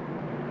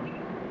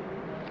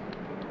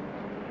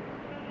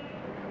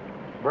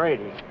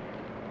 Brady.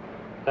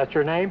 That's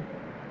your name?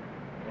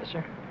 Yes,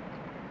 sir.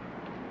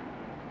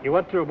 You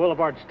went through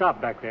Boulevard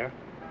Stop back there.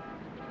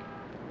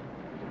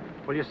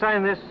 Will you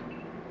sign this?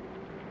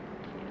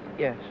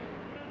 Yes.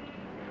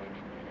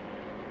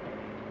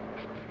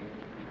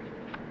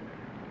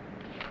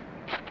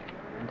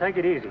 And take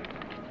it easy.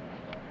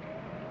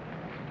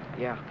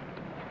 Yeah.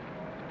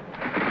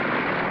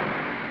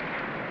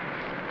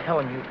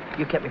 Helen,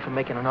 you kept me from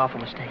making an awful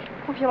mistake.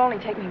 Well, if you'll only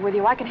take me with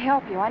you, I can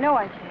help you. I know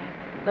I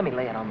can. Let me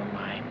lay it on the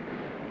line.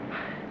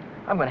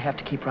 I'm going to have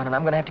to keep running.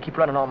 I'm going to have to keep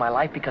running all my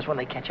life because when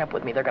they catch up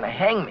with me, they're going to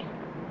hang me.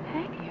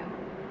 Hang you?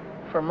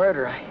 For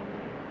murder.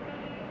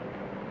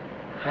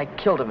 I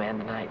killed a man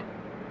tonight.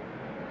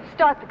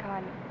 Start the car,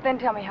 and then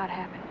tell me how it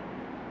happened.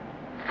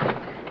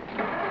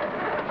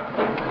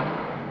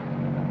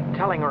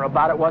 Telling her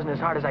about it wasn't as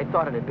hard as I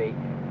thought it'd be.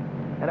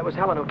 And it was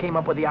Helen who came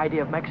up with the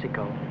idea of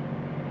Mexico.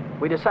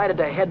 We decided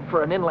to head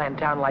for an inland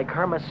town like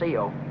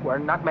Hermosillo, where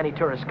not many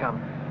tourists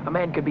come. A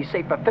man could be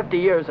safe for 50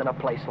 years in a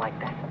place like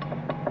that.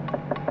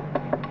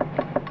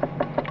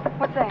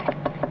 What's that?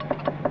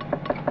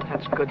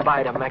 That's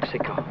goodbye to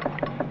Mexico.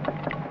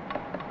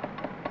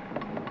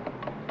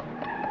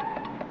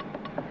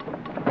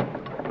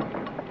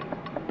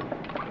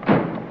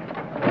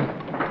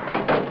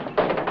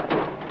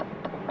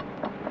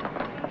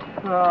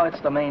 Oh,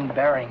 it's the main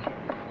bearing.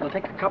 It'll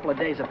take a couple of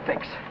days to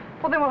fix.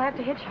 Well, then we'll have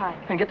to hitchhike.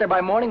 And get there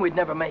by morning, we'd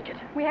never make it.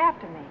 We have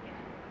to make it.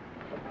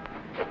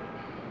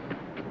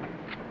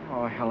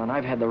 Oh, Helen,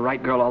 I've had the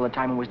right girl all the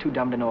time and was too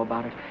dumb to know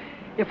about it.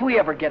 If we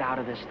ever get out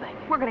of this thing...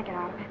 We're going to get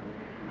out of it.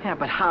 Yeah,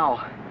 but how?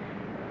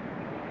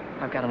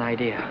 I've got an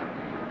idea.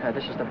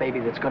 This is the baby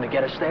that's going to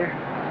get us there.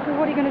 Well,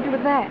 what are you going to do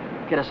with that?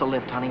 Get us a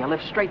lift, honey. A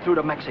lift straight through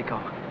to Mexico.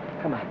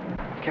 Come on.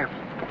 Careful.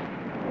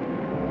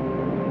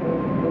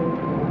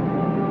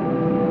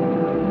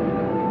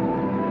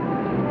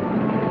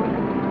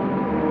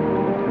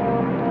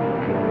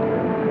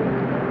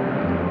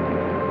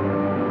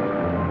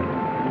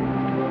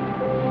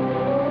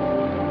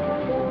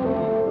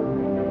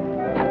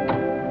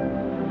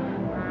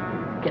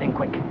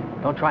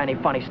 Don't try any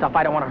funny stuff.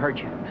 I don't want to hurt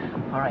you.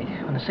 All right,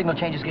 when the signal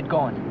changes, get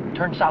going.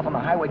 Turn south on the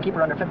highway, keep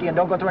her under 50, and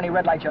don't go through any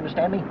red lights, you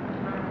understand me?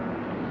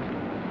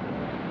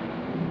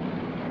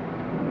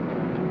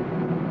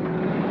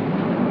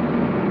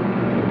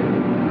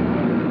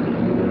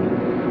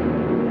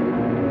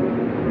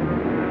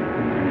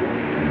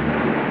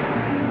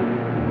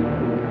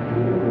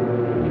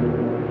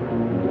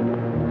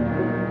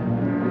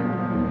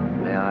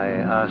 May I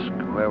ask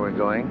where we're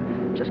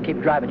going? Just keep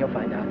driving, you'll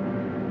find out.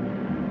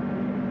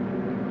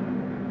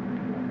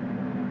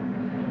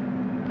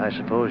 I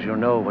suppose you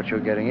know what you're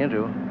getting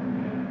into.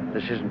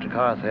 This isn't a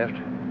car theft.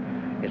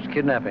 It's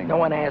kidnapping. No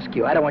one asked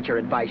you. I don't want your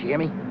advice, you hear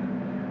me?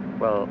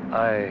 Well,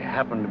 I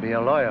happen to be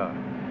a lawyer.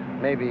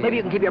 Maybe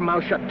you can keep your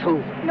mouth shut,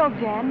 too. No,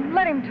 Dan.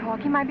 Let him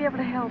talk. He might be able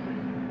to help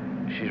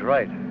us. She's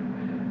right.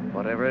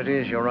 Whatever it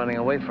is you're running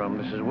away from,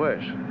 this is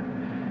worse.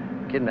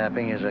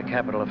 Kidnapping is a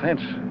capital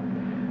offense.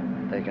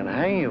 They can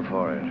hang you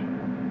for it.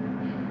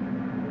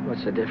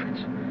 What's the difference?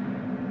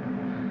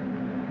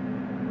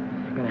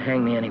 They're gonna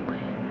hang me anyway.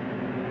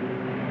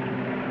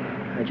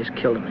 I just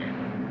killed a man.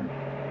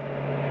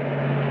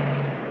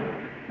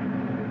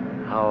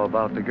 How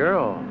about the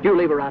girl? You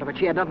leave her out of it.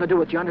 She had nothing to do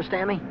with it. You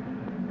understand me?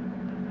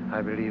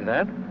 I believe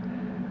that.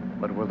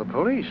 But we're the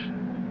police.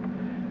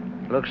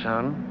 Look,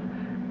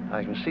 son,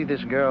 I can see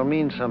this girl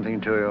means something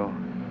to you.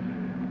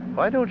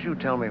 Why don't you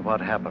tell me what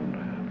happened?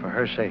 For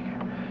her sake.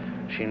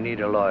 She'll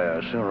need a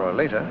lawyer sooner or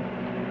later.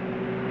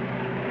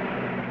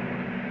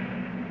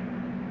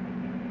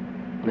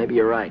 Maybe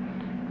you're right.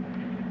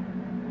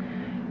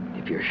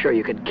 If you're sure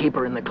you could keep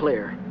her in the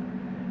clear.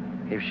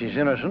 If she's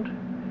innocent,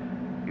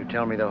 you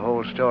tell me the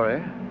whole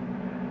story,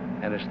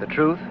 and it's the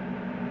truth.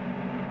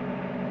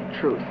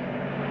 Truth.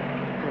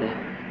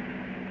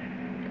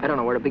 I don't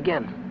know where to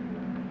begin.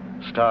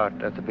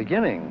 Start at the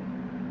beginning.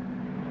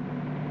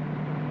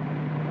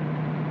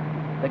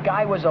 The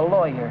guy was a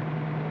lawyer,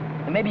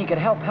 and maybe he could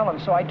help Helen,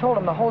 so I told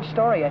him the whole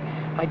story.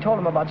 I told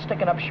him about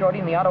sticking up Shorty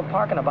in the auto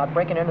park and about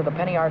breaking into the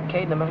Penny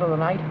Arcade in the middle of the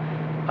night.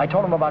 I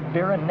told him about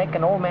Vera, Nick,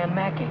 and old man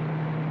Mackey.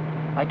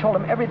 I told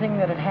him everything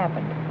that had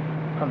happened,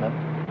 from the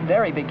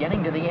very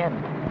beginning to the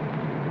end.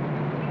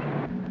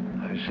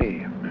 I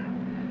see.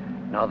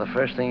 Now, the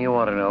first thing you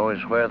want to know is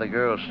where the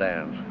girl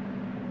stands.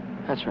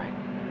 That's right.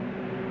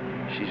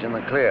 She's in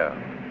the clear.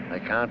 They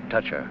can't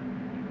touch her.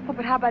 Oh,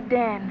 but how about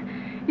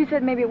Dan? You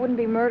said maybe it wouldn't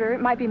be murder.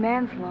 It might be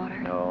manslaughter.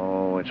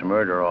 No, it's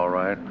murder, all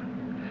right.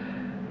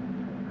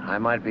 I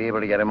might be able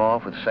to get him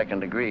off with second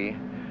degree.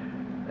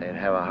 They'd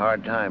have a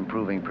hard time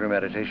proving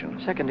premeditation.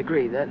 Second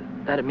degree,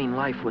 that'd mean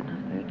life, wouldn't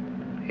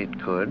it?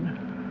 It could.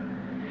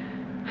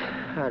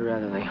 I'd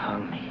rather they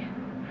hung me.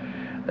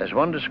 There's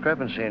one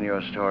discrepancy in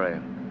your story.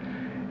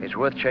 It's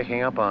worth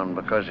checking up on,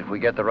 because if we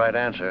get the right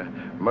answer,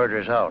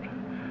 murder's out.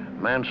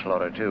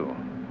 Manslaughter, too.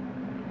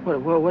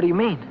 What do you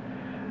mean?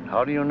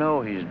 How do you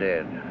know he's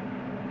dead?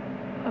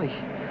 Well,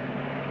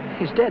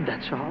 he's dead,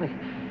 that's all.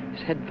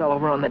 His head fell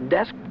over on the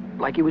desk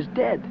like he was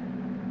dead.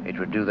 It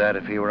would do that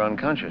if he were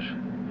unconscious.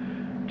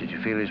 Did you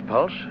feel his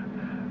pulse?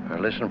 Or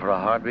listen for a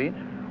heartbeat?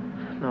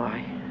 No,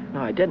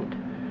 I didn't.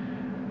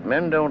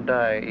 Men don't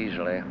die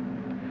easily.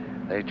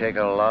 They take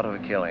a lot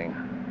of killing.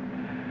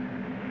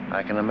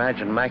 I can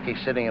imagine Mackey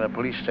sitting in a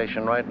police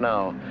station right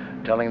now,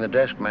 telling the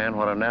desk man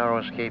what a narrow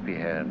escape he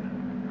had.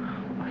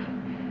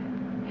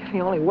 If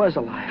he only was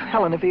alive.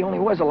 Helen, if he only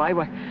was alive,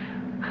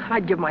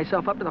 I'd give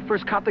myself up to the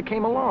first cop that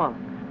came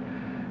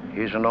along.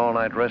 Here's an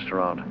all-night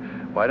restaurant.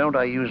 Why don't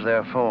I use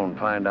their phone,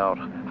 find out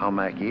how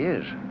Mackey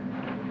is?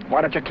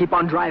 Why don't you keep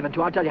on driving,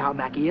 too? I'll tell you how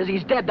Mackey is.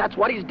 He's dead, that's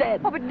what, he's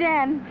dead. Oh, but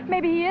Dan,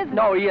 maybe he isn't.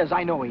 No, he is.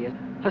 I know he is.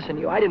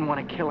 Listen, I didn't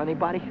want to kill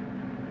anybody.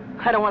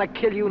 I don't want to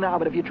kill you now,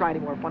 but if you try any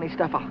more funny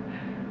stuff,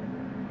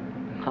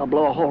 I'll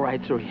blow a hole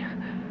right through you.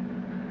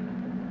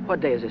 What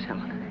day is this,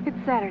 Helen? It's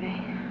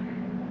Saturday.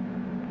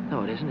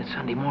 No, it isn't. It's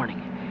Sunday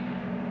morning.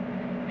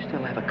 We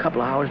still have a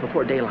couple of hours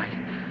before daylight.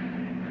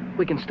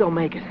 We can still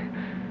make it.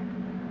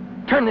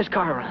 Turn this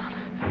car around.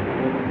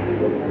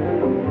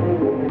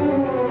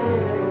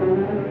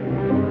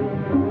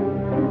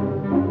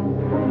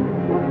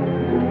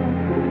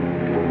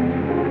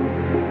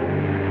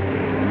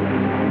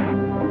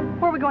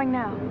 Where are we going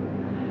now?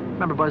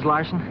 Remember Buzz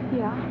Larson?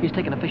 Yeah. He's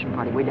taking a fishing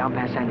party way down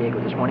past San Diego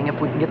this morning. If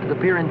we can get to the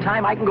pier in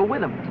time, I can go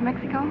with him. To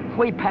Mexico?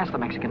 Way past the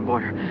Mexican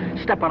border.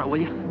 Step on it,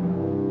 will you?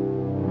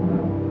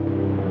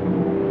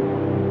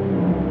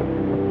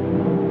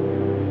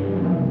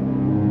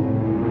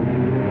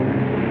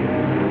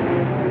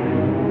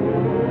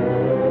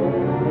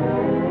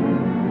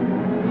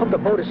 Hope the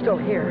boat is still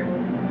here.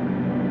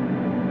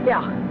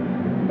 Yeah,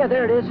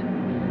 there it is.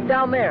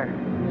 Down there.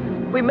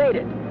 We made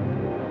it.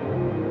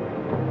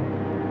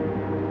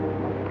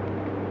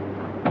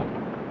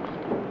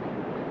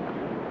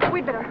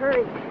 We'd better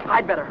hurry.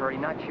 I'd better hurry,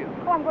 not you.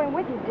 Oh, I'm going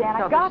with you, Dan.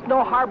 No, there's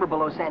no harbor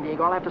below San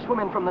Diego. I'll have to swim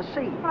in from the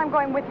sea. But I'm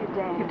going with you,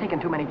 Dan. You've taken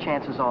too many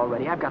chances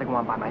already. I've got to go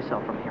on by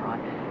myself from here on.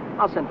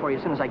 I'll send for you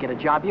as soon as I get a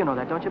job. You know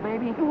that, don't you,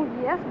 baby? Oh,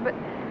 yes, but...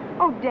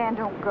 Oh, Dan,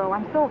 don't go.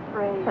 I'm so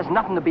afraid. There's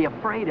nothing to be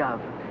afraid of.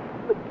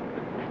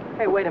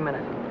 Hey, wait a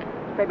minute.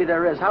 Maybe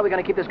there is. How are we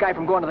going to keep this guy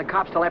from going to the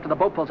cops till after the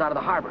boat pulls out of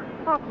the harbor?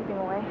 I'll keep him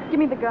away. Give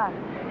me the gun.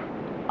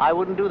 I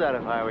wouldn't do that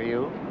if I were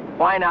you.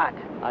 Why not?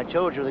 I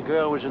told you the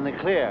girl was in the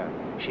clear.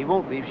 She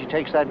won't be if she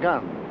takes that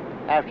gun.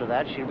 After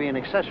that, she'll be an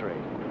accessory.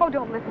 Oh,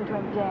 don't listen to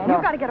him, Dan. No.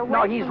 You've got to get away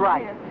No, from he's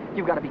right. here.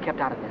 You've got to be kept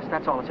out of this.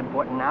 That's all that's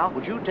important now.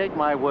 Would you take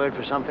my word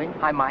for something?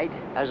 I might.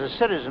 As a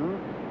citizen,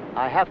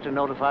 I have to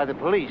notify the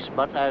police,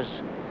 but as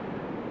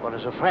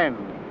a friend,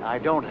 I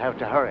don't have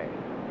to hurry.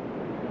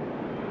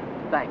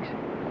 Thanks.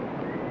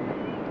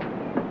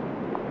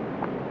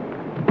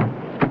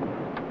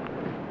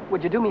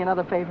 Would you do me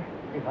another favor?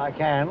 If I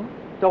can.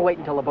 Don't wait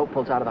until the boat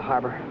pulls out of the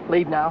harbor.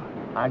 Leave now.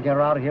 I'll get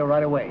her out of here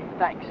right away.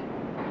 Thanks.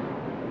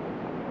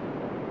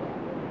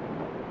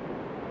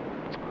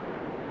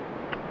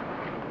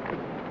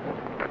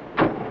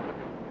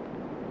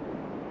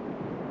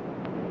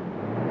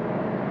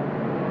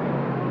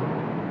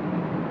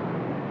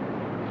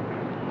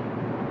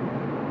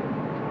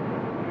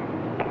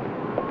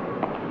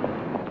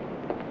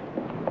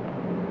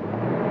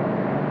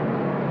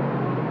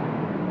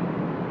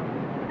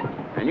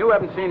 And you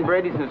haven't seen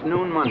Brady since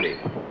noon Monday.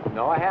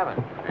 No, I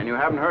haven't. And you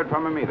haven't heard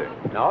from him either.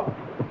 Nope.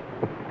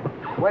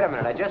 Wait a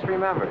minute, I just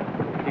remembered.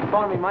 He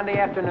phoned me Monday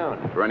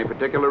afternoon. For any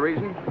particular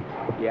reason?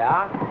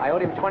 Yeah, I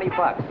owed him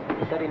 $20.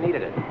 He said he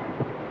needed it.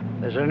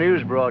 There's a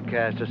news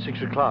broadcast at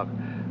 6 o'clock.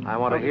 I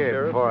want to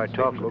hear it before I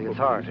talk to the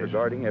authorities.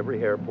 Regarding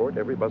every airport,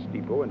 every bus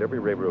depot, and every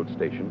railroad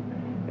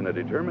station in a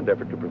determined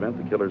effort to prevent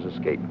the killer's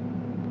escape.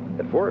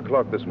 At 4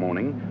 o'clock this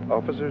morning,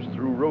 officers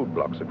threw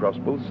roadblocks across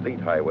both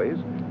state highways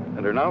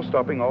and are now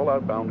stopping all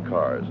outbound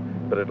cars.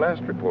 But at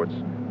last reports,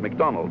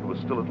 McDonald was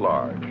still at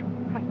large.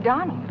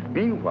 McDonald?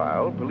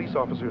 Meanwhile, police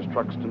officers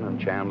Truxton and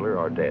Chandler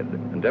are dead,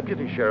 and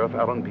Deputy Sheriff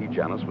Alan P.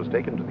 Janis was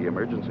taken to the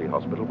emergency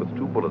hospital with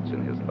 2 bullets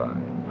in his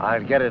thigh.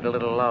 I'll get it a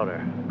little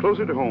louder.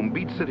 Closer to home,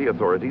 Beach City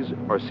authorities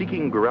are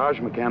seeking garage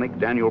mechanic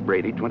Daniel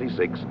Brady,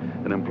 26,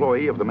 an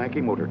employee of the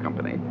Mackey Motor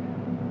Company.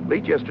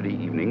 Late yesterday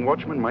evening,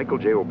 watchman Michael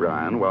J.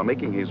 O'Brien, while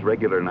making his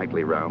regular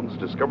nightly rounds,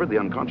 discovered the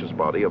unconscious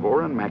body of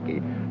Orrin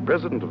Mackey,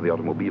 president of the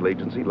automobile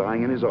agency,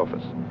 lying in his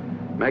office.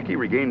 Mackey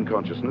regained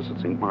consciousness at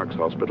St. Mark's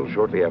Hospital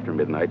shortly after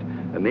midnight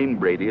and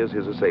named Brady as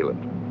his assailant.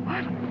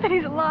 What? But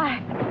he's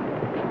alive.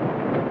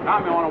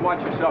 Tom, you want to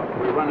watch yourself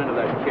before you run into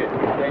that kid.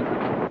 He's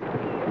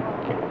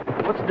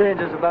dangerous. What's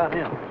dangerous about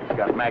him? He's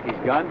got Mackey's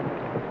gun.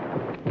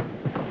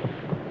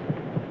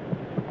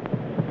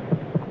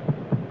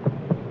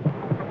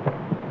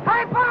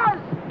 Hey, Buzz!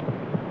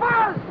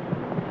 Buzz!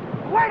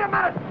 Wait a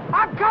minute!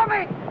 I'm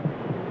coming!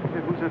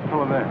 Hey, who's that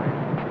fellow there?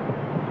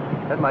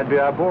 That might be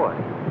our boy.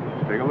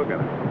 Let's take a look at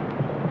him.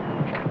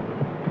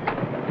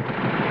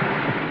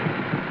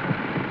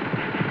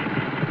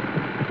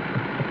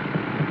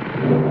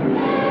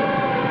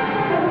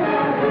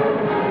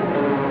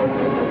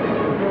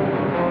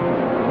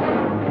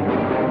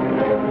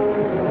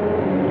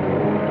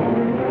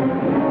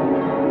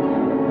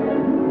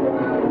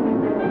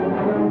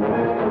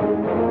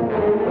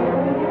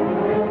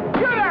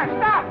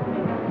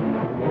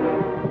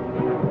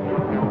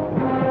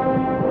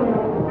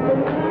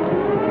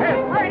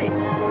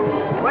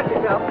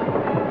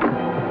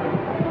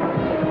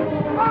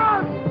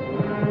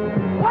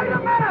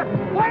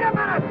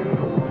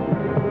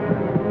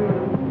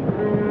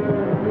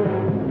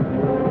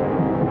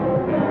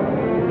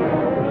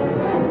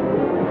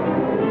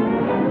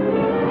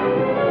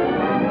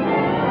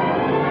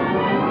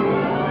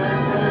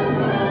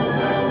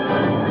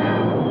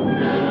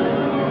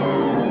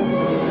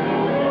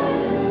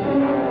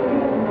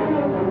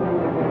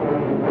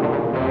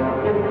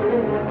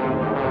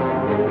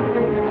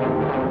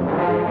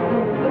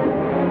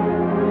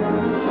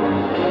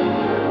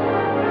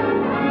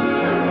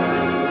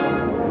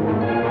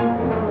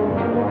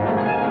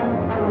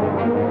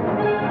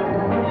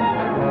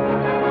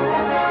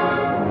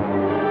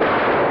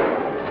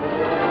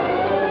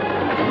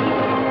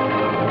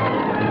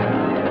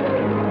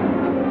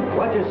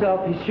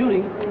 He's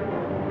shooting.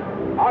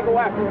 I'll go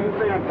after him. You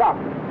stay on top.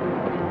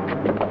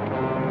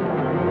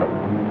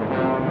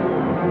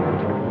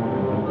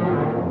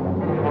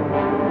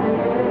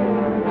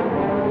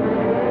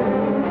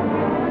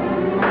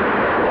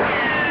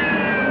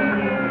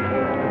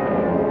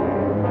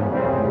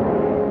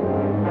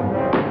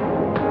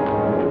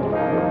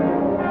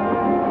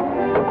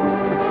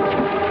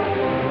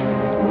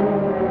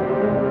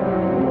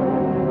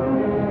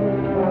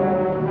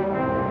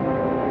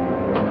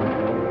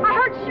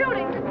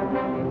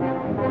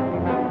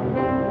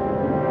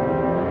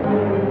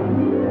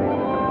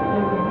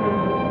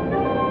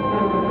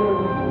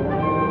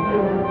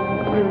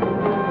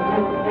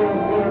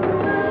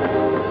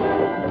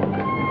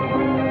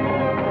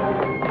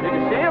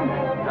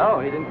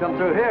 Come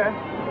through here.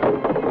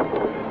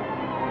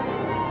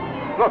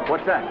 Look,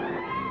 what's that?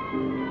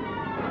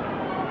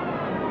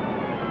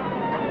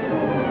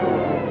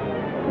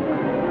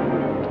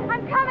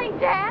 I'm coming,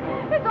 Dan.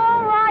 It's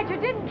all right. You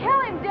didn't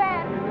kill him,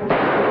 Dan.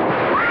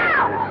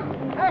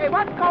 Ow! Hey,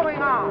 what's going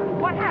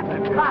on? What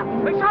happened?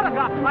 Cops. They shot a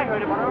cop. I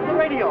heard him on the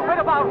radio. Heard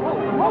about who?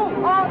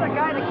 Oh, the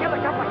guy that killed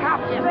a couple of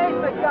cops. His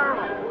name's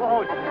McDonald. Oh,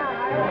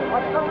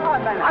 what's going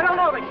on, man? I don't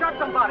know. They shot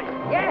somebody.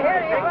 Yeah,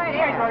 here he is. Right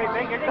here. Very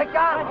big, isn't he?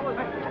 McDonald.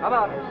 Come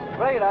on.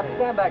 Play it up.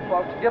 Stand back,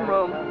 folks. Give him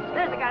room.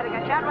 There's the guy that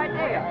got shot right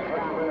there.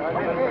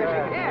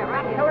 Yeah,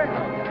 right here.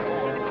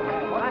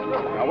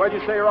 Now, where'd you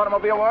say your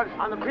automobile was?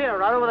 On the pier,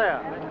 right over there.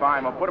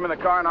 Fine. We'll put him in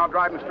the car and I'll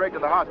drive him straight to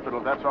the hospital,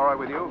 if that's all right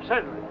with you.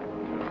 Certainly.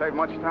 It'll save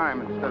much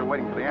time instead of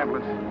waiting for the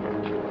ambulance.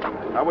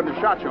 I wouldn't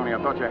have shot you only I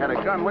thought you had a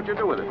gun. What'd you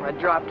do with it? I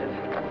dropped it.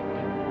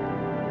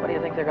 What do you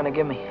think they're going to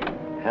give me?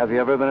 Have you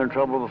ever been in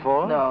trouble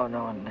before? No,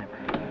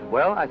 never.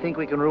 Well, I think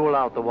we can rule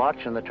out the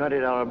watch and the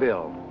 $20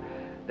 bill.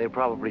 They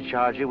probably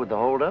charge you with the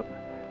holdup,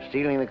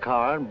 stealing the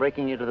car, and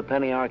breaking you to the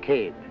penny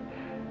arcade.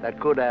 That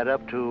could add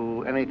up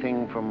to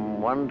anything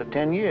from 1 to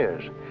 10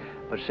 years.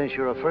 But since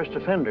you're a first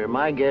offender,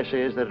 my guess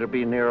is that it'll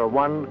be nearer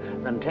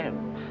 1 than 10.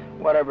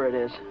 Whatever it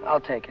is,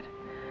 I'll take it.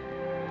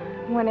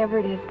 Whenever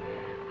it is,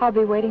 I'll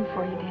be waiting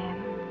for you,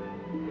 Dan.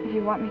 If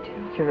you want me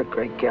to. You're a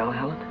great gal,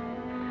 Helen.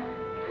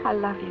 I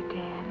love you,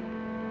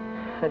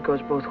 Dan. That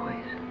goes both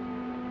ways.